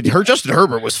 Yes. When Justin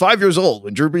Herbert was 5 years old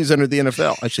when Drew Brees entered the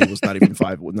NFL. Actually, it was not even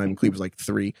 5. It was not even Cleveland, it was like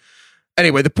 3.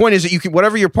 Anyway, the point is that you can,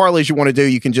 whatever your parlays you want to do,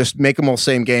 you can just make them all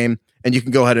same game and you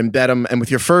can go ahead and bet them. And with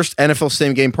your first NFL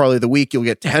same game parlay of the week, you'll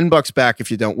get $10 back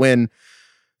if you don't win.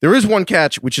 There is one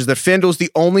catch, which is that FanDuel is the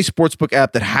only sportsbook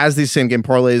app that has these same game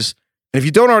parlays. And if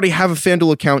you don't already have a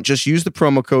FanDuel account, just use the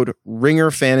promo code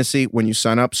RINGERFANTASY when you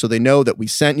sign up so they know that we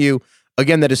sent you.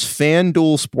 Again, that is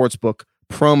FanDuel Sportsbook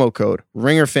promo code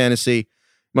RINGERFANTASy.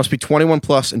 Must be 21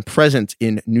 plus and present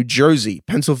in New Jersey,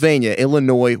 Pennsylvania,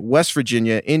 Illinois, West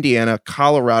Virginia, Indiana,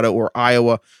 Colorado, or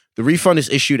Iowa. The refund is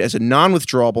issued as a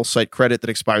non-withdrawable site credit that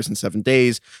expires in 7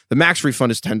 days. The max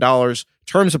refund is $10.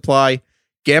 Terms apply.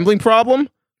 Gambling problem?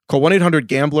 Call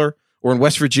 1-800-GAMBLER. Or in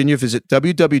West Virginia, visit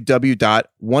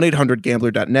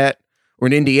www.1800gambler.net. Or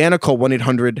in Indiana, call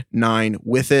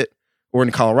 1-800-9-WITH-IT. Or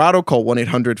in Colorado, call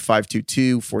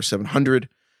 1-800-522-4700.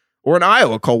 Or in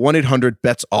Iowa, call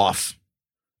 1-800-BETS-OFF.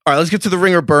 All right, let's get to the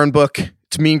Ringer Burn Book.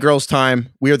 It's Mean Girls time.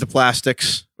 We are the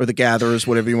Plastics, or the Gatherers,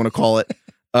 whatever you want to call it.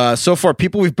 So far,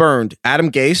 people we've burned.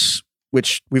 Adam Gase,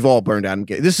 which we've all burned Adam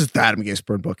Gase. This is the Adam Gase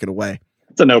Burn Book in a way.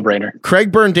 It's a no-brainer.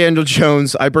 Craig burned Daniel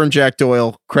Jones. I burned Jack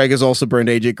Doyle. Craig has also burned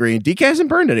AJ Green. DK hasn't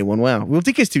burned anyone. Wow. Well,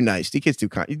 DK's too nice. DK's too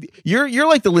kind. You're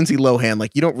like the Lindsay Lohan.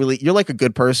 Like you don't really. You're like a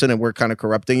good person, and we're kind of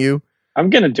corrupting you. I'm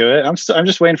gonna do it. I'm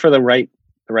just waiting for the right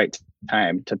the right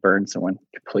time to burn someone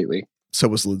completely. So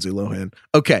was Lindsay Lohan.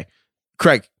 Okay.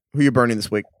 Craig, who are you burning this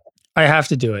week? I have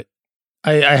to do it.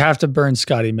 I have to burn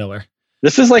Scotty Miller.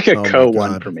 This is like a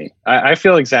one for me. I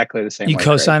feel exactly the same. You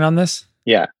co-sign on this?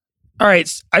 Yeah. All right.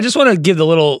 I just want to give the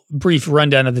little brief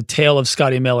rundown of the tale of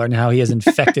Scotty Miller and how he has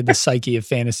infected the psyche of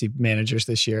fantasy managers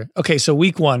this year. Okay, so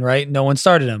week 1, right? No one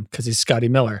started him because he's Scotty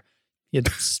Miller. He had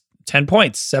 10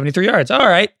 points, 73 yards. All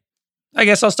right. I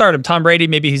guess I'll start him. Tom Brady,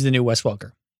 maybe he's the new Wes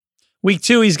Welker. Week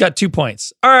 2, he's got 2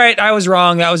 points. All right, I was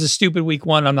wrong. That was a stupid week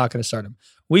 1. I'm not going to start him.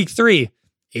 Week 3,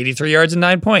 83 yards and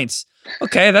 9 points.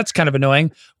 Okay, that's kind of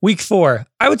annoying. Week 4,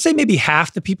 I would say maybe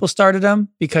half the people started him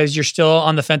because you're still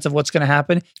on the fence of what's going to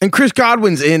happen. And Chris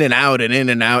Godwin's in and out, and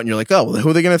you're like, oh, well, who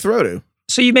are they going to throw to?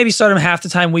 So you maybe start him half the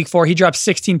time. Week 4, he drops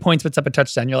 16 points, puts up a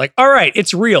touchdown. You're like, all right,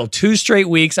 it's real. 2 straight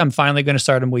weeks. I'm finally going to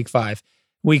start him week 5.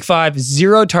 Week 5,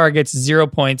 0 targets, 0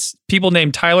 points. People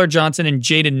named Tyler Johnson and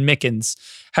Jaden Mickens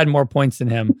had more points than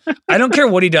him. I don't care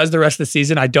what he does the rest of the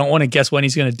season. I don't want to guess when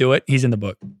he's going to do it. He's in the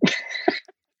book.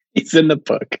 He's in the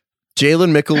book.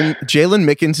 Jalen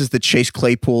Mickens is the Chase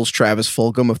Claypool's Travis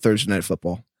Fulgham of Thursday Night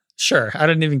Football. Sure. I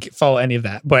didn't even follow any of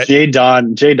that. But J.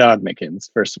 Don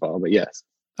Mickens, first of all, but yes.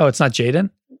 Oh, it's not Jaden?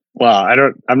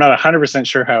 Well, I'm not 100%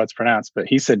 sure how it's pronounced, but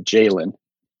he said Jalen.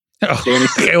 Oh,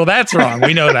 okay, well, that's wrong.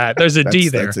 We know that. There's a D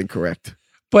there. That's incorrect.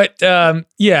 But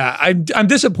yeah, I'm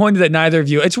disappointed that neither of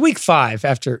you. It's week 5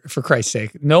 for Christ's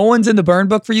sake. No one's in the burn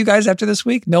book for you guys after this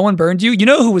week. No one burned you. You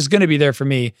know who was going to be there for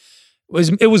me?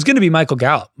 It was going to be Michael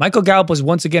Gallup. Michael Gallup was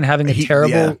once again having a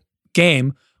terrible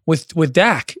game with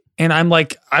Dak, and I'm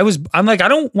like, I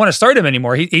don't want to start him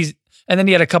anymore. And then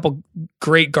he had a couple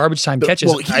great garbage time catches.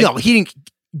 Well, he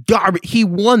didn't. He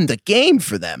won the game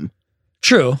for them.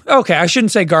 True. Okay, I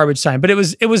shouldn't say garbage time, but it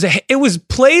was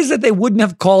plays that they wouldn't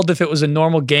have called if it was a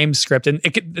normal game script, and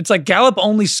it's like Gallup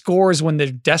only scores when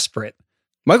they're desperate.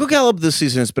 Michael Gallup this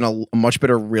season has been a much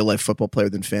better real life football player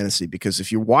than fantasy, because if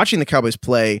you're watching the Cowboys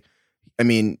play, I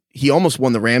mean, he almost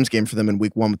won the Rams game for them in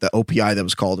week 1 with the OPI that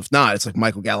was called. If not, it's like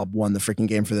Michael Gallup won the freaking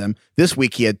game for them. This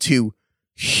week he had 2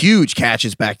 huge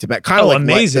catches back to back, kind of like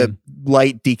amazing. The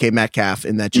light DK Metcalf,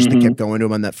 in that they kept going to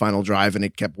him on that final drive and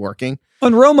it kept working.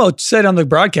 When Romo said on the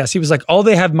broadcast, he was like, all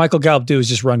they have Michael Gallup do is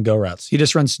just run go routes. He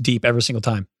just runs deep every single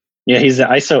time. Yeah, he's the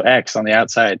ISO X on the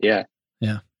outside. Yeah.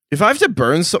 Yeah. If I have to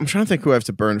burn something, I'm trying to think who I have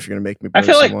to burn if you're going to make me burn I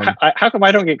feel someone. like, how come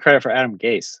I don't get credit for Adam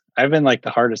Gase? I've been like the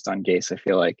hardest on Gase, I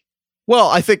feel like. Well,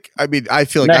 I feel like I've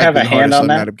been hardest on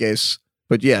Adam Gase.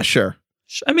 But yeah, sure.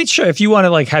 I mean, sure. If you want to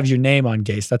like have your name on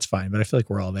Gase, that's fine. But I feel like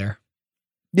we're all there.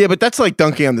 Yeah, but that's like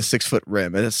dunking on the 6-foot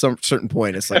rim. At some certain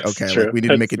point, it's like, okay, like, we need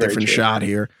to make a different shot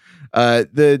here.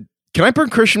 Can I burn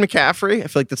Christian McCaffrey? I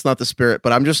feel like that's not the spirit, but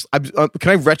can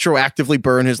I retroactively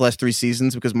burn his last 3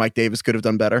 seasons because Mike Davis could have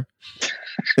done better?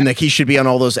 And like he should be on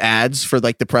all those ads for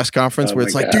like the press conference where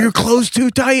it's like, do your clothes too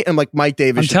tight? And like Mike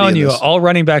Davis. I'm telling you, all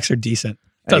running backs are decent.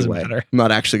 Doesn't matter. I'm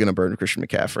not actually going to burn Christian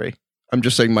McCaffrey. I'm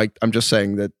just saying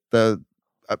that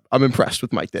I'm impressed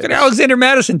with Mike Davis. Look at Alexander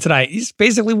Madison tonight. He's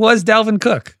basically was Dalvin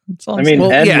Cook. That's all Mike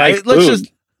Boone.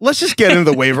 Let's just get into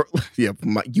the waiver. Yeah,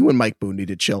 you and Mike Boone need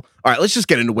to chill. All right, let's just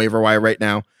get into waiver wire right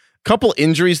now. Couple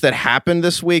injuries that happened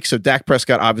this week. So Dak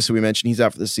Prescott, obviously we mentioned he's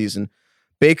out for the season.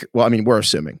 We're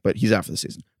assuming, but he's out for the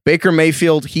season. Baker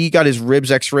Mayfield, he got his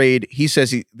ribs x-rayed. He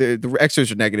says the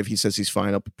x-rays are negative. He says he's fine.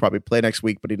 He'll probably play next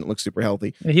week, but he didn't look super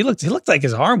healthy. Yeah, he looked like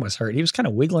his arm was hurt. He was kind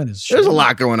of wiggling his shoulder. There's a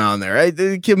lot going on there.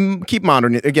 Right? Keep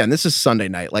monitoring it. Again, this is Sunday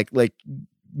night. Like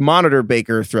monitor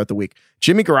Baker throughout the week.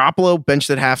 Jimmy Garoppolo benched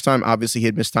at halftime. Obviously, he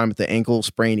had missed time with the ankle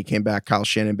sprain. He came back. Kyle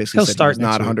Shanahan basically said he was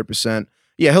not 100%.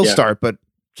 Yeah, he'll start, but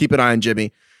keep an eye on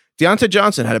Jimmy. Deontay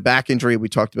Johnson had a back injury. We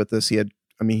talked about this. He had,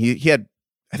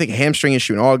 I think, a hamstring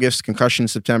issue in August, concussion in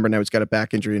September. Now he's got a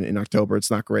back injury in October. It's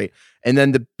not great. And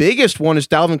then the biggest one is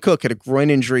Dalvin Cook had a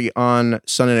groin injury on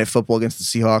Sunday Night Football against the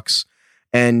Seahawks,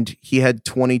 and he had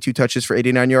 22 touches for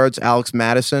 89 yards. Alex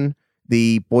Madison,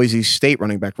 the Boise State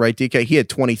running back, right, DK? He had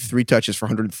 23 touches for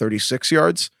 136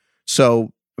 yards.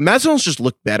 So Madison's just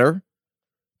looked better,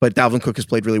 but Dalvin Cook has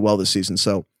played really well this season.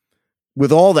 So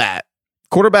with all that,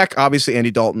 quarterback, obviously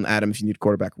Andy Dalton. Adam, if you need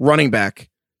quarterback. Running back,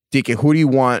 DK, who do you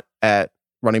want at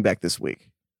running back this week?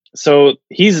 So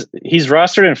he's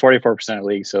rostered in 44% of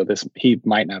leagues, so he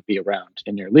might not be around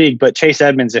in your league. But Chase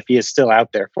Edmonds, if he is still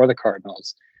out there for the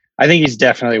Cardinals, I think he's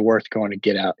definitely worth going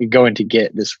to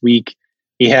get this week.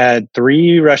 He had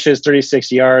 3 rushes,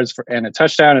 36 yards and a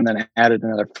touchdown, and then added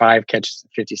another 5 catches,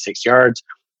 56 yards.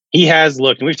 He has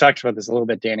looked, and we've talked about this a little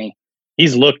bit, Danny.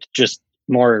 He's looked just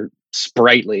more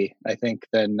sprightly, I think,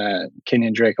 than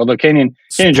Kenyon Drake. Although Kenyon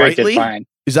Drake did fine.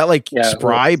 Is that like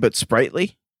spry but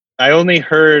sprightly? I only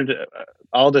heard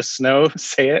Aldous Snow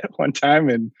say it one time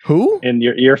in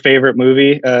your favorite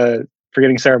movie,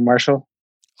 Forgetting Sarah Marshall?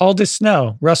 Aldous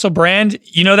Snow, Russell Brand.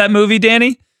 You know that movie,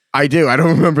 Danny? I do. I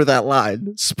don't remember that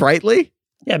line. Sprightly?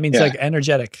 Yeah, it means like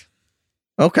energetic.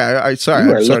 Okay. Sorry.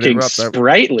 You are looking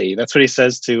sprightly. That's what he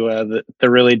says to the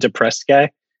really depressed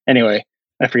guy. Anyway,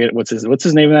 I forget what's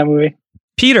his name in that movie.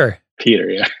 Peter.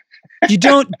 Yeah. You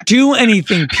don't do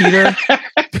anything, Peter.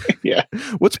 Yeah.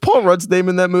 What's Paul Rudd's name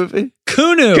in that movie?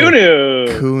 Kunu.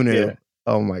 Yeah.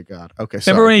 Oh my God. Okay.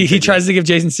 Remember when he tries to give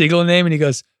Jason Segel a name and he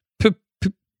goes,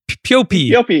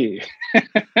 Pyopi.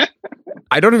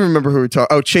 I don't even remember who we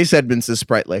talked. Oh, Chase Edmonds is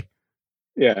Sprightly.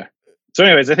 Yeah. So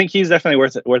anyways, I think he's definitely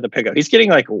worth a pickup. He's getting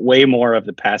like way more of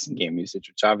the passing game usage,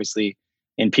 which obviously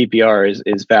in PPR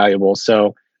is valuable.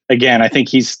 So again, I think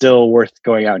he's still worth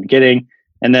going out and getting.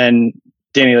 And then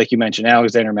Danny, like you mentioned,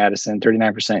 Alexander Mattison,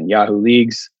 39% in Yahoo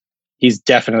leagues. He's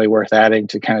definitely worth adding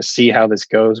to kind of see how this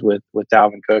goes with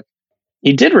Dalvin Cook.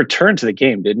 He did return to the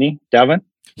game, didn't he, Dalvin?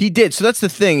 He did. So that's the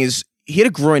thing is he had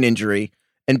a groin injury,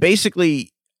 and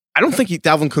basically, I don't think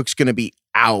Dalvin Cook's going to be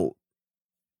out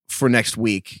for next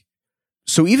week.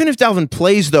 So even if Dalvin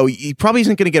plays, though, he probably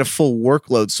isn't going to get a full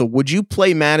workload. So would you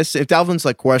play Mattison if Dalvin's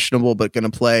like questionable but going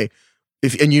to play?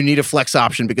 And you need a flex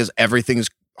option because everything's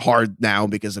hard now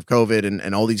because of COVID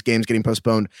and all these games getting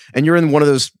postponed, and you're in one of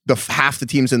those half the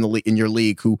teams in your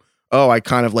league who I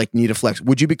kind of like need a flex.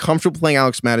 Would you be comfortable playing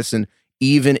Alex Mattison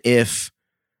even if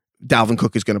Dalvin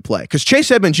Cook is going to play? Because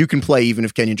Chase Edmonds you can play even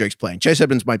if Kenyon Drake's playing. Chase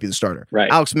Edmonds might be the starter. Right.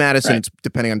 Alex Mattison, it's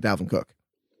depending on Dalvin Cook.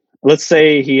 Let's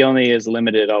say he only is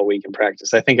limited all week in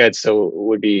practice. I think I'd still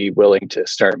would be willing to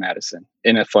start Mattison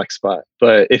in a flex spot.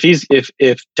 But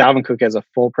if Dalvin Cook has a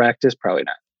full practice, probably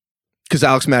not. Because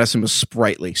Alex Mattison was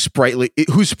sprightly.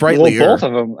 Who's sprightly? Well, both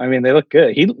of them. I mean, they look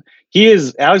good. He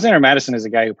is Alexander Mattison is a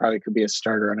guy who probably could be a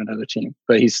starter on another team,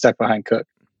 but he's stuck behind Cook.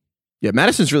 Yeah,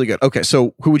 Madison's really good. Okay,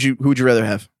 so who would you rather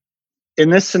have? In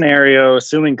this scenario,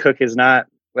 assuming Cook is not,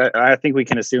 I think we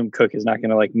can assume Cook is not going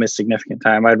to like miss significant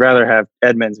time. I'd rather have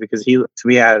Edmonds because he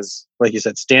has, like you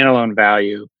said, standalone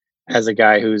value as a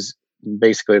guy who's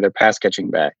basically their pass catching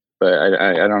back. But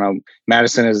I don't know.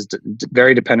 Madison is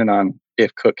very dependent on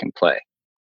if Cook can play.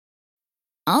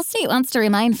 Allstate wants to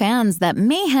remind fans that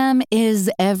mayhem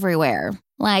is everywhere.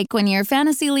 Like when your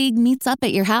fantasy league meets up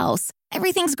at your house.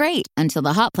 Everything's great until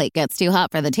the hot plate gets too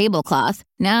hot for the tablecloth.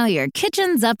 Now your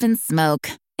kitchen's up in smoke.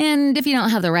 And if you don't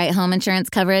have the right home insurance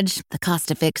coverage, the cost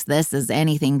to fix this is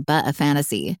anything but a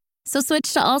fantasy. So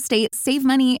switch to Allstate, save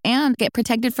money, and get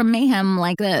protected from mayhem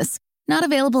like this. Not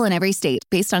available in every state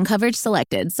based on coverage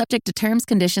selected, subject to terms,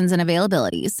 conditions, and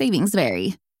availability. Savings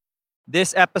vary.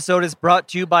 This episode is brought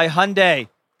to you by Hyundai.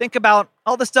 Think about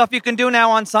all the stuff you can do now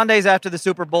on Sundays after the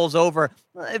Super Bowl's over.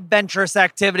 Adventurous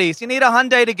activities. You need a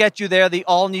Hyundai to get you there. The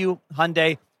all-new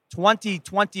Hyundai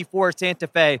 2024 Santa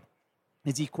Fe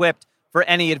is equipped for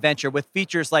any adventure with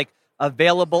features like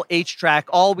available H-Track,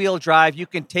 all-wheel drive. You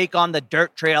can take on the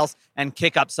dirt trails and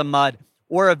kick up some mud.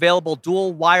 Or available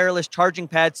dual wireless charging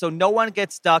pads so no one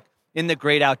gets stuck in the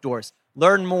great outdoors.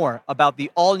 Learn more about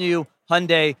the all-new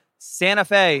Hyundai Santa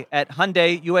Fe at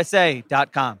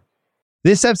HyundaiUSA.com.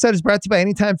 This episode is brought to you by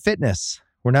Anytime Fitness.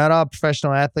 We're not all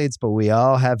professional athletes, but we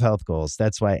all have health goals.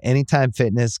 That's why Anytime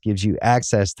Fitness gives you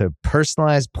access to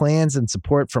personalized plans and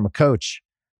support from a coach.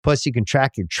 Plus, you can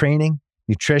track your training,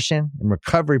 nutrition, and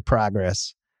recovery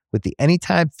progress with the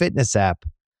Anytime Fitness app,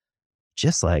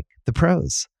 just like the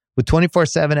pros. With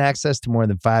 24/7 access to more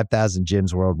than 5,000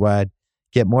 gyms worldwide,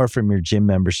 get more from your gym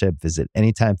membership. Visit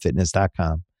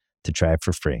anytimefitness.com to try it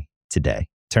for free today.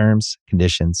 Terms,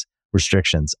 conditions,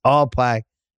 restrictions all apply.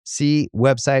 See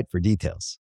website for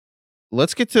details.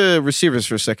 Let's get to receivers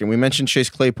for a second. We mentioned Chase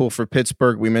Claypool for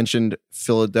Pittsburgh. We mentioned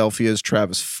Philadelphia's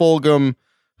Travis Fulgham,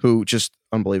 who just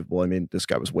unbelievable. I mean, this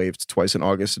guy was waived twice in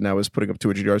August and now is putting up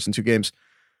 200 yards in 2 games.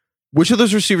 Which of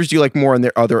those receivers do you like more, and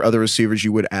there are there other receivers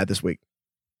you would add this week?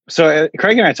 So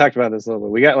Craig and I talked about this a little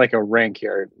bit. We got like a rank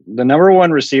here. The number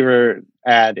one receiver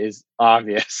ad is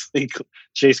obviously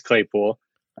Chase Claypool.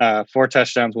 4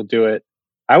 touchdowns will do it.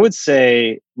 I would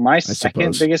say my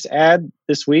second biggest ad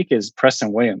this week is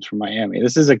Preston Williams from Miami.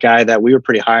 This is a guy that we were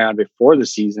pretty high on before the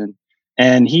season,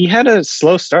 and he had a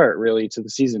slow start really to the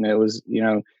season. It was,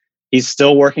 he's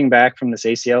still working back from this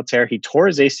ACL tear. He tore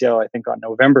his ACL, I think, on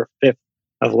November 5th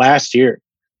of last year.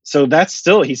 So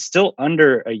he's still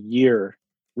under a year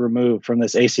removed from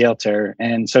this ACL tear.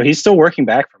 And so he's still working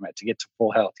back from it to get to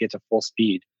full health, get to full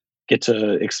speed, get to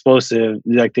the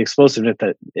explosiveness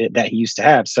that he used to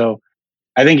have. So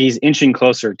I think he's inching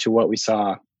closer to what we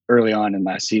saw early on in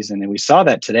last season. And we saw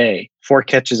that today. 4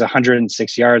 catches,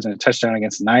 106 yards, and a touchdown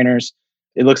against the Niners.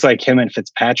 it looks like him and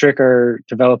Fitzpatrick are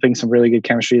developing some really good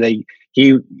chemistry.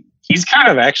 He's kind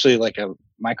of actually like a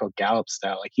Michael Gallup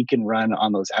style. Like he can run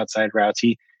on those outside routes.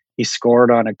 He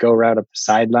scored on a go route up the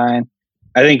sideline.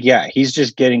 I think, he's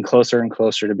just getting closer and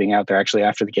closer to being out there. Actually,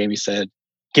 after the game, he said,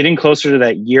 getting closer to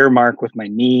that year mark with my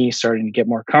knee, starting to get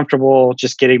more comfortable,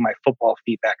 just getting my football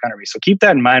feet back under me. So keep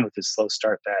that in mind with his slow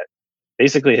start, that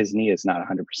basically his knee is not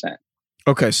 100%.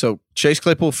 Okay, so Chase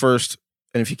Claypool first,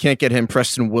 and if you can't get him,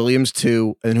 Preston Williams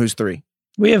 2, and who's 3?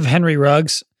 We have Henry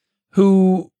Ruggs,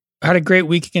 who had a great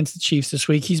week against the Chiefs this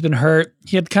week. He's been hurt.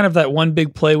 He had kind of that one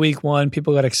big play week 1.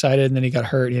 People got excited, and then he got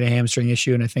hurt. He had a hamstring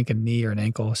issue, and I think a knee or an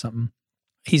ankle or something.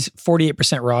 He's 48%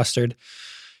 rostered.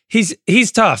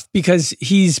 He's tough because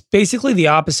he's basically the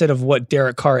opposite of what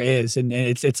Derek Carr is. And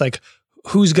it's like,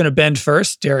 who's going to bend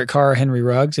first, Derek Carr or Henry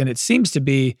Ruggs? And it seems to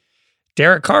be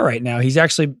Derek Carr right now. He's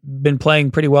actually been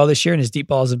playing pretty well this year, and his deep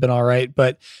balls have been all right.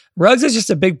 But Ruggs is just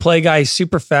a big play guy. He's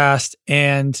super fast.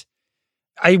 And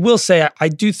I will say, I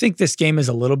do think this game is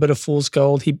a little bit of fool's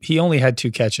gold. He only had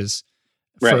 2 catches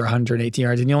for 118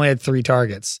 yards, and he only had 3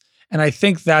 targets. And I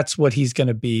think that's what he's going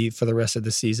to be for the rest of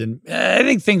the season. I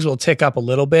think things will tick up a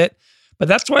little bit, but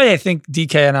that's why I think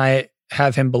DK and I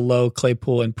have him below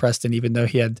Claypool and Preston, even though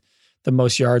he had the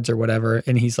most yards or whatever,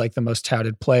 and he's like the most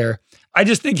touted player. I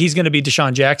just think he's going to be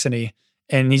Deshaun Jackson-y,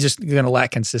 and he's just going to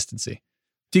lack consistency.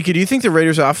 DK, do you think the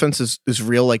Raiders offense is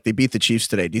real? Like they beat the Chiefs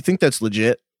today. Do you think that's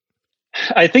legit?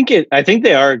 I think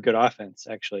they are a good offense,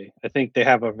 actually. I think they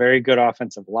have a very good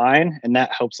offensive line, and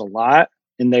that helps a lot.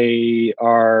 And they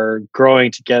are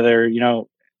growing together. You know,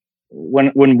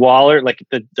 when Waller, like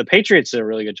the Patriots did a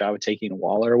really good job of taking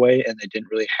Waller away, and they didn't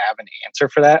really have an answer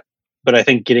for that. But I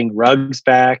think getting Ruggs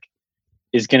back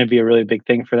is going to be a really big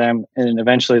thing for them. And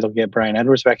eventually they'll get Bryan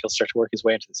Edwards back. He'll start to work his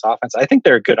way into this offense. I think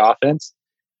they're a good offense,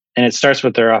 and it starts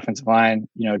with their offensive line,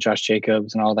 you know, Josh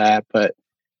Jacobs and all that. But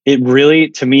it really,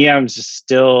 to me, I'm just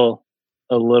still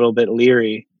a little bit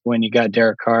leery when you got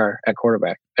Derek Carr at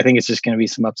quarterback. I think it's just going to be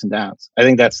some ups and downs. I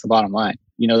think that's the bottom line.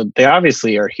 You know, they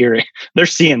obviously are hearing, they're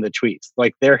seeing the tweets,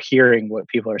 like they're hearing what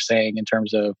people are saying in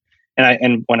terms of,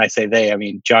 and when I say they, I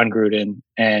mean John Gruden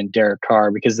and Derek Carr,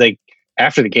 because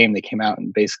after the game, they came out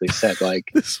and basically said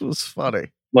like, this was funny.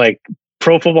 Like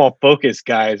Pro Football Focus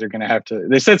guys are going to have to,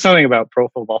 they said something about Pro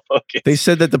Football Focus. They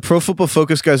said that the Pro Football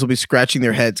Focus guys will be scratching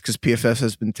their heads because PFF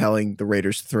has been telling the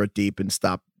Raiders to throw it deep and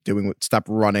stop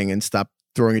running and stop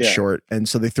throwing it short. And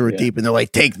so they threw it deep and they're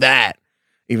like, take that.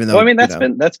 Even though, well, I mean,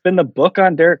 that's been the book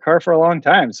on Derek Carr for a long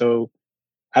time. So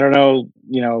I don't know,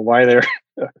 you know, why they're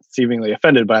seemingly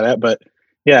offended by that, but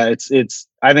yeah,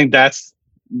 I think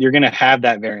you're going to have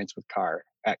that variance with Carr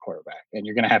at quarterback, and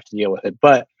you're going to have to deal with it.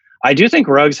 But I do think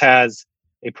Ruggs has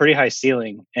a pretty high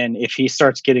ceiling. And if he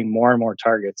starts getting more and more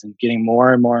targets and getting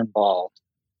more and more involved,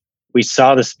 we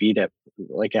saw the speed at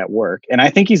work. And I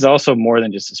think he's also more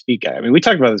than just a speed guy. I mean, we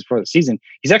talked about this before the season.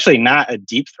 He's actually not a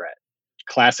deep threat,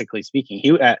 classically speaking.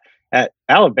 He at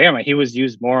Alabama, he was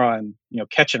used more on, you know,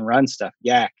 catch and run stuff,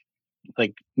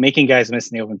 like making guys miss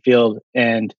in the open field.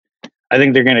 And I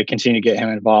think they're going to continue to get him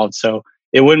involved. So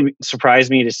it wouldn't surprise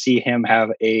me to see him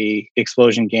have a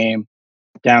explosion game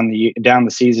down the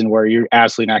season where you're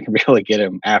absolutely not going to be able to get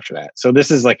him after that. So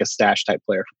this is like a stash type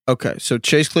player. Okay, so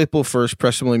Chase Claypool first,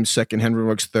 Preston Williams second, Henry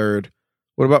Ruggs third.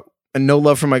 What about, and no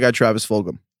love for my guy Travis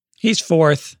Fulgham? He's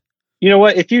fourth. You know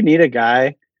what? If you need a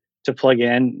guy to plug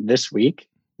in this week,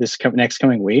 next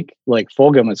coming week, like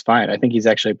Fulgham is fine. I think he's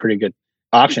actually a pretty good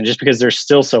option just because they're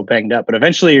still so banged up. But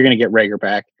eventually you're going to get Rager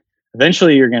back.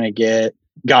 Eventually you're going to get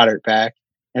Goddard back,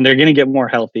 and they're going to get more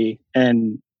healthy.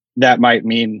 And that might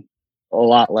mean a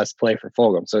lot less play for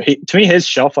Fulgham. So to me, his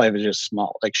shelf life is just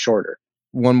small, like shorter.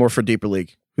 One more for Deeper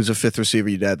League. Who's a fifth receiver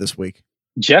you'd add this week?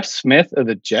 Jeff Smith of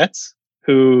the Jets,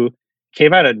 who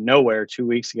came out of nowhere 2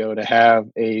 weeks ago to have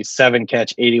a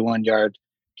 7-catch, 81-yard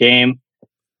game.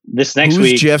 This next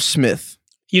week. Who's Jeff Smith?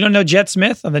 You don't know Jet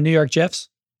Smith of the New York Jets?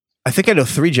 I think I know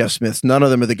 3 Jeff Smiths. None of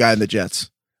them are the guy in the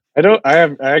Jets. I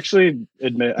actually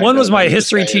admit. One was my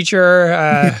history teacher,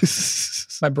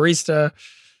 my barista.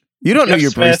 You don't know your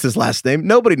barista's last name.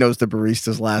 Nobody knows the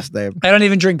barista's last name. I don't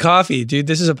even drink coffee, dude.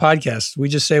 This is a podcast. We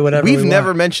just say whatever We've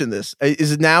never mentioned this.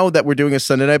 Is it now that we're doing a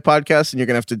Sunday night podcast and you're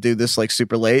going to have to do this like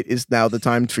super late? Is now the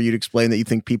time for you to explain that you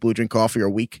think people who drink coffee are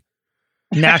weak?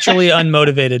 Naturally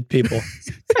unmotivated people.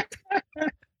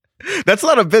 That's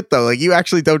not a bit though. Like you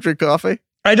actually don't drink coffee?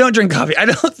 I don't drink coffee. I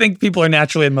don't think people are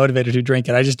naturally unmotivated who drink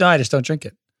it. I just don't drink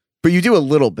it. But you do a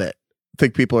little bit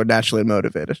think people are naturally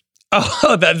unmotivated.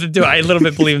 Oh, do I a little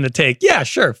bit believe in the take? Yeah,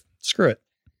 sure. Screw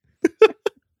it.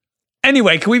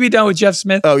 Anyway, can we be done with Jeff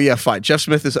Smith? Oh, yeah, fine. Jeff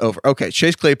Smith is over. Okay,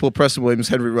 Chase Claypool, Preston Williams,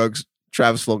 Henry Ruggs,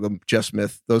 Travis Fulgham, Jeff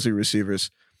Smith. Those are your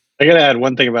receivers. I got to add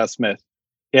one thing about Smith.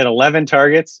 He had 11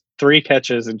 targets, 3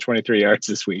 catches, and 23 yards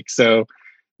this week. So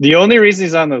the only reason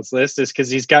he's on this list is because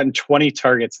he's gotten 20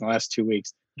 targets in the last 2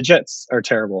 weeks. The Jets are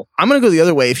terrible. I'm going to go the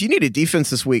other way. If you need a defense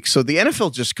this week, so the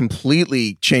NFL just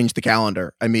completely changed the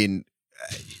calendar. I mean,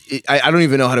 I don't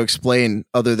even know how to explain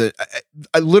other than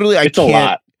I can't. A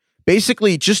lot.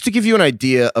 Basically, just to give you an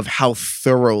idea of how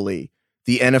thoroughly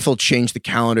the NFL changed the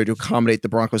calendar to accommodate the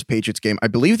Broncos-Patriots game, I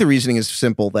believe the reasoning is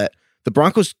simple, that the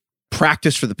Broncos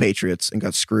practiced for the Patriots and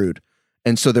got screwed.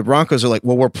 And so the Broncos are like,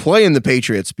 well, we're playing the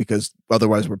Patriots because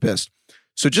otherwise we're pissed.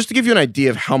 So just to give you an idea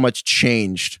of how much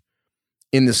changed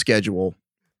in the schedule,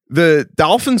 the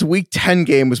Dolphins week 10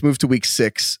 game was moved to week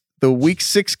 6. The week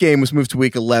 6 game was moved to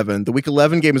week 11. The week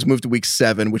 11 game was moved to week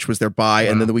 7, which was their bye.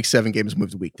 And then the week 7 game was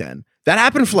moved to week 10. That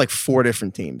happened for like 4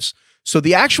 different teams. So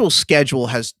the actual schedule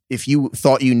has, if you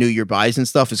thought you knew your buys and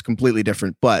stuff, is completely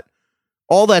different. But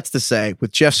all that's to say,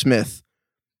 with Jeff Smith,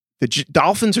 the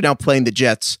Dolphins are now playing the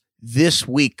Jets this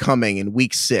week coming in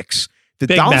week 6. The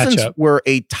Big Dolphins matchup. were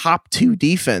a top 2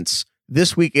 defense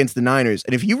this week against the Niners.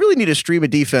 And if you really need a stream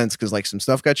of defense because like some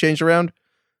stuff got changed around,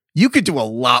 you could do a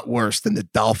lot worse than the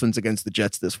Dolphins against the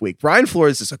Jets this week. Brian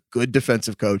Flores is a good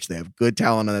defensive coach. They have good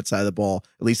talent on that side of the ball,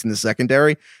 at least in the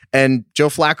secondary. And Joe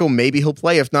Flacco, maybe he'll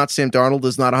play. If not, Sam Darnold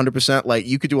is not 100%. Like,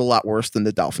 you could do a lot worse than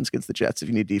the Dolphins against the Jets if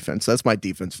you need defense. So that's my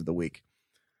defense for the week.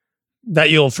 That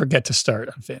you'll forget to start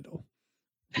on FanDuel.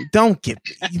 Don't get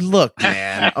look,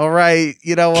 man. All right.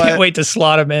 You know what? Can't wait to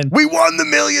slot him in. We won the $1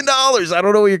 million. I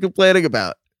don't know what you're complaining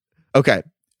about. Okay.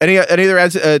 Any other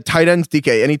ads? Tight ends,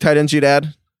 DK? Any tight ends you'd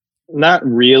add? Not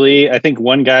really. I think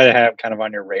one guy to have kind of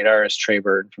on your radar is Trey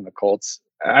Burton from the Colts.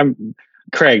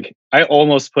 Craig. I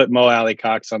almost put Mo Alley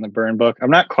Cox on the burn book.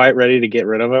 I'm not quite ready to get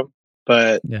rid of him,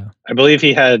 but yeah. I believe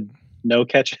he had no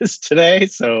catches today.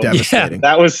 So devastating.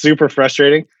 That was super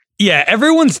frustrating. Yeah,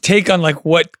 everyone's take on like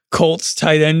what Colts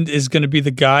tight end is going to be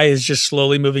the guy is just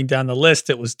slowly moving down the list.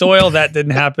 It was Doyle, that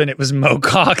didn't happen. It was Mo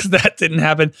Cox, that didn't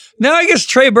happen. Now I guess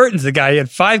Trey Burton's the guy. He had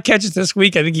 5 catches this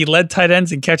week. I think he led tight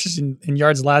ends in catches in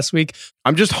yards last week.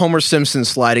 I'm just Homer Simpson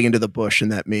sliding into the bush in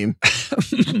that meme.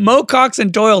 Mo Cox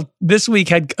and Doyle this week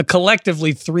had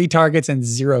collectively 3 targets and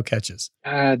 0 catches.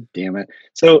 God damn it.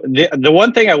 So the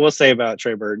one thing I will say about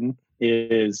Trey Burton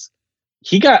is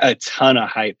he got a ton of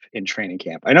hype in training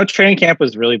camp. I know training camp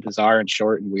was really bizarre and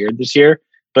short and weird this year,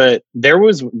 but there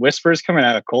was whispers coming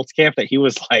out of Colts camp that he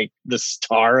was like the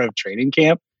star of training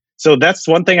camp. So that's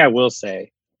one thing I will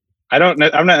say. I'm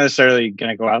not necessarily going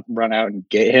to go out and run out and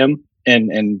get him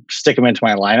and stick him into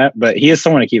my lineup, but he is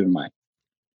someone to keep in mind.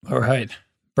 All right.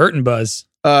 Burton buzz.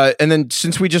 And then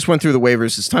since we just went through the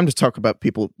waivers, it's time to talk about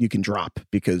people you can drop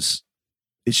because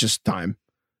it's just time.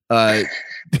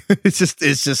 It's just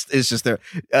there.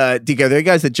 DK, there are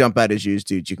guys that jump out as used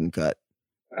dudes you can cut.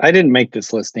 I didn't make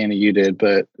this list, Danny, you did,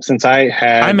 but since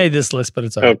I made this list, but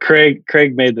it's all right.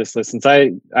 Craig made this list. Since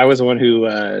I was the one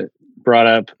who brought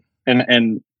up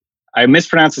and I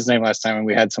mispronounced his name last time and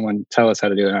we had someone tell us how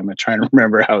to do it. I'm trying to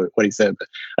remember what he said, but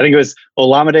I think it was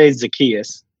Olamide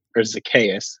Zacchaeus or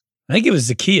Zacchaeus. I think it was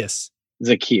Zacchaeus.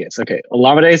 Zacchaeus. Okay.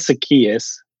 Olamide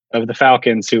Zacchaeus of the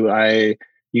Falcons, who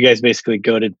you guys basically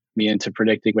goaded me into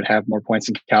predicting would have more points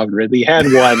than Calvin Ridley. He had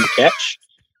 1 catch,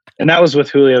 and that was with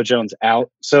Julio Jones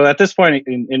out. So at this point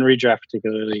in redraft,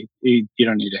 particularly, you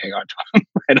don't need to hang on to him.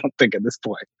 I don't think at this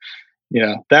point,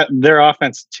 that their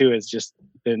offense too has just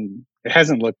been. It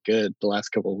hasn't looked good the last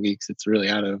couple of weeks. It's really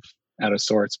out of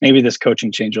sorts. Maybe this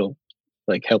coaching change will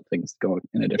like help things go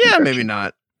in a different. Yeah, direction. maybe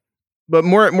not. But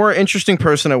more interesting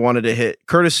person I wanted to hit,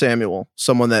 Curtis Samuel,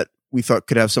 someone that we thought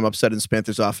could have some upside in the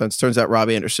Panthers offense. Turns out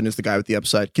Robbie Anderson is the guy with the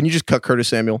upside. Can you just cut Curtis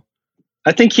Samuel?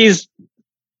 I think he's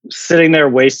sitting there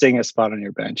wasting a spot on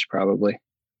your bench, probably.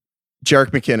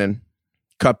 Jerick McKinnon,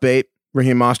 cut bait.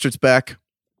 Raheem Mostert's back.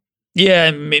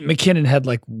 Yeah, McKinnon had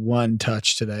like 1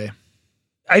 touch today.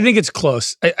 I think it's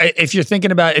close. If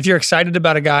you're excited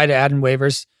about a guy to add in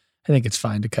waivers, I think it's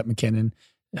fine to cut McKinnon.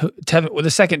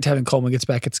 The second Tevin Coleman gets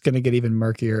back, it's going to get even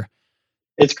murkier.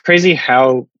 It's crazy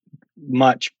how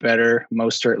much better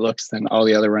Mostert looks than all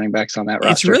the other running backs on that roster.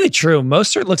 It's really true.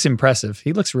 Mostert looks impressive.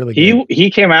 He looks really good.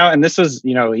 He came out and this was,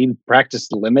 he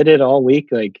practiced limited all week.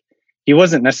 Like he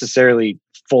wasn't necessarily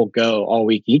full go all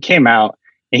week. He came out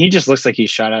and he just looks like he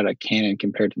shot out a cannon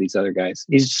compared to these other guys.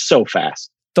 He's so fast.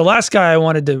 The last guy I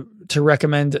wanted to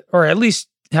recommend, or at least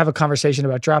have a conversation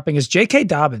about dropping, is J.K.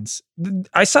 Dobbins.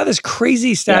 I saw this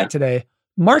crazy stat today.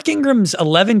 Mark Ingram's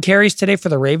 11 carries today for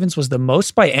the Ravens was the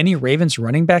most by any Ravens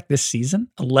running back this season.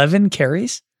 11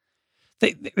 carries.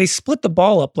 They split the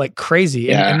ball up like crazy.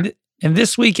 Yeah. And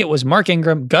this week it was Mark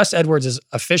Ingram. Gus Edwards is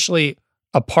officially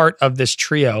a part of this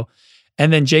trio.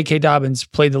 And then J.K. Dobbins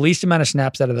played the least amount of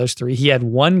snaps out of those three. He had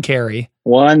one carry.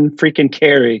 One freaking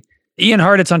carry. Ian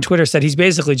Hartitz on Twitter said he's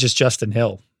basically just Justice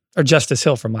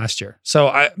Hill from last year. So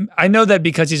I know that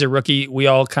because he's a rookie, we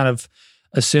all kind of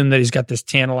assume that he's got this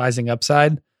tantalizing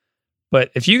upside.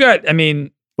 But if you got,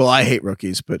 well, I hate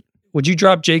rookies, but would you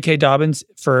drop J.K. Dobbins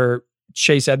for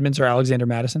Chase Edmonds or Alexander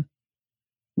Madison?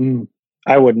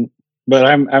 I wouldn't, but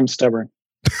I'm stubborn.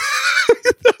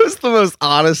 That was the most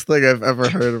honest thing I've ever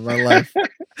heard in my life.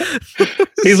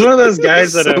 He's one of those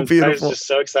guys that so I was just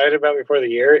so excited about before the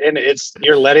year, and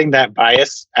you're letting that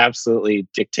bias absolutely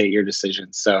dictate your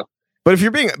decisions. So, but if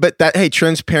you're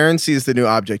transparency is the new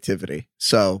objectivity.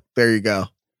 So there you go.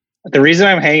 The reason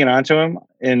I'm hanging on to him,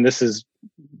 and this is,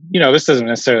 this doesn't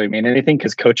necessarily mean anything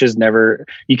because coaches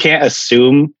you can't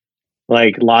assume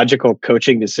like logical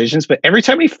coaching decisions, but every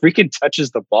time he freaking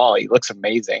touches the ball, he looks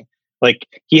amazing.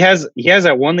 Like he has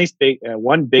that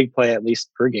one big play at least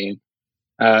per game.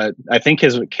 I think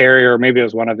his carry, or maybe it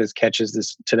was one of his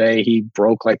catches today, he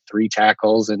broke like 3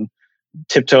 tackles and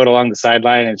tiptoed along the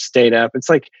sideline and stayed up. It's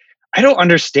like, I don't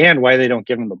understand why they don't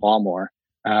give him the ball more.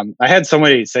 I had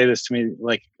somebody say this to me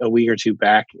like a week or two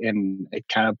back, and it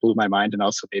kind of blew my mind and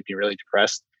also made me really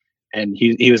depressed. And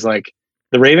he was like,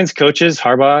 the Ravens coaches,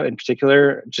 Harbaugh in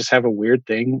particular, just have a weird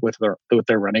thing with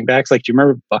their running backs. Like, do you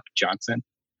remember Buck Johnson?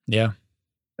 Yeah.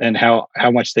 And how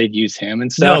much they'd use him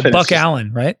and stuff. No, Buck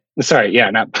Allen, right? Sorry, yeah,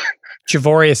 not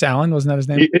Javorius Allen, wasn't that his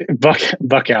name?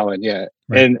 Buck Allen, yeah.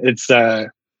 Right. And it's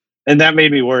and that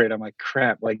made me worried. I'm like,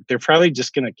 crap, like they're probably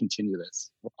just gonna continue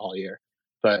this all year.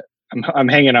 But I'm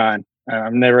hanging on.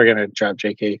 I'm never gonna drop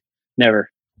JK. Never.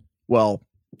 Well,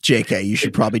 JK, you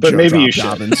should probably but maybe you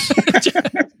Dobbins.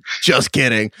 Just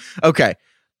kidding. Okay.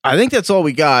 I think that's all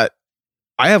we got.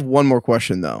 I have one more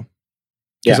question though.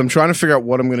 Because I'm trying to figure out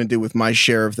what I'm going to do with my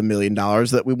share of the $1 million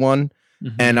that we won.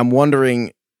 Mm-hmm. And I'm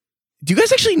wondering, do you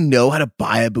guys actually know how to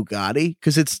buy a Bugatti?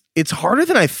 Because it's harder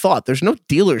than I thought. There's no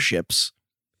dealerships.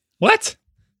 What?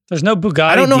 There's no Bugatti.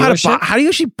 I don't know dealership? how do you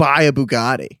actually buy a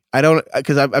Bugatti? I don't,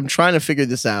 because I'm trying to figure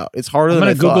this out. It's harder than I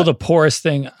thought. I'm going to Google the poorest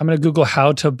thing. I'm going to Google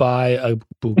how to buy a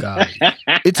Bugatti.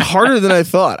 It's harder than I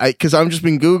thought. Because I've just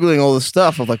been Googling all this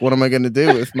stuff of like, what am I going to do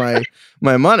with my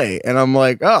money? And I'm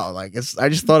like, I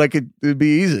just thought it'd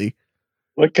be easy.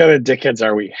 What kind of dickheads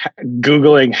are we?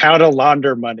 Googling how to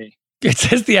launder money. It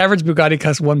says the average Bugatti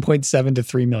costs $1.7 to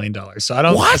 $3 million. So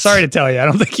I'm sorry to tell you, I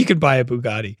don't think you could buy a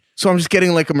Bugatti. So I'm just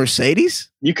getting like a Mercedes?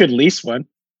 You could lease one.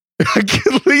 I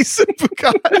could lease a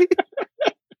Bugatti.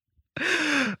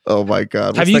 Oh my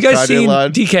God. Have you guys seen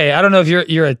DK? I don't know if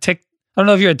you're a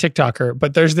TikToker,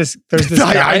 but there's this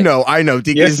guy. I know.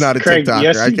 DK is not a TikToker.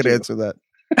 Yes, I can answer that.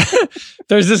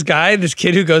 There's this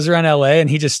kid who goes around LA and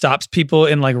he just stops people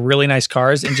in like really nice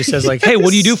cars and just says like, hey,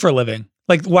 what do you do for a living?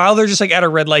 Like while they're just like at a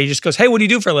red light, he just goes, hey, what do you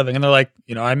do for a living? And they're like,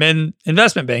 I'm in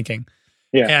investment banking.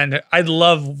 Yeah. And I'd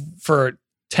love for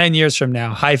 10 years from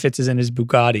now, Heifetz is in his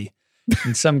Bugatti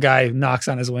and some guy knocks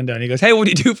on his window and he goes, hey, what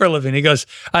do you do for a living? He goes,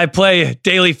 I play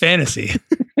daily fantasy.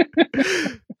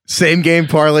 Same game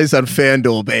parlays on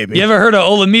FanDuel, baby. You ever heard of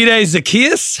Olamide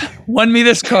Zacchaeus? Won me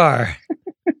this car.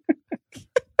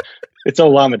 It's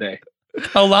Olamide.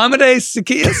 Olamide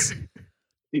Zacchaeus?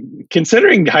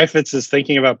 Considering Heifetz is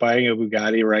thinking about buying a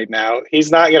Bugatti right now, he's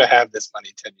not going to have this money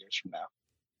 10 years from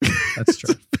now. That's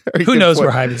true. Who knows where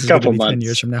Heifetz is going to be 10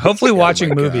 years from now? Hopefully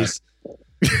watching movies.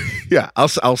 Yeah,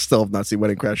 I'll still not see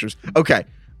Wedding Crashers. Okay.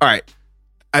 All right.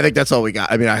 I think that's all we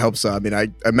got. I hope so. I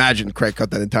imagine Craig cut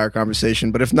that entire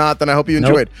conversation, but if not, then I hope you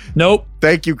enjoyed. Nope.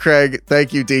 Thank you, Craig.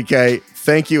 Thank you, DK.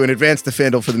 Thank you in advance to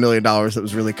FanDuel for the $1 million. That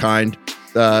was really kind.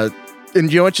 And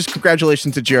you know what? Just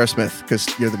congratulations to J.R. Smith because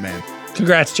you're the man.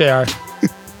 Congrats, JR.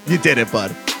 You did it,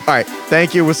 bud. All right.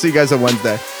 Thank you. We'll see you guys on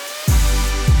Wednesday.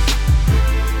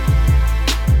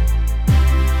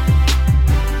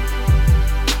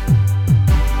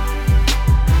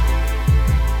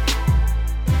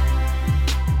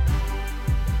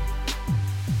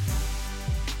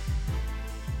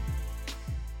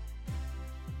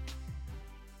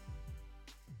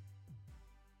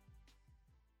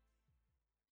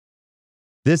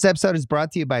 This episode is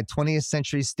brought to you by 20th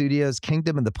Century Studios'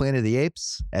 Kingdom of the Planet of the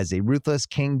Apes. As a ruthless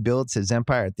king builds his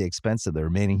empire at the expense of the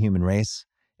remaining human race,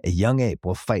 a young ape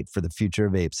will fight for the future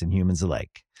of apes and humans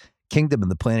alike. Kingdom of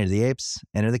the Planet of the Apes.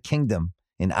 Enter the kingdom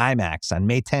in IMAX on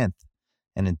May 10th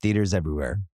and in theaters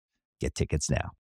everywhere. Get tickets now.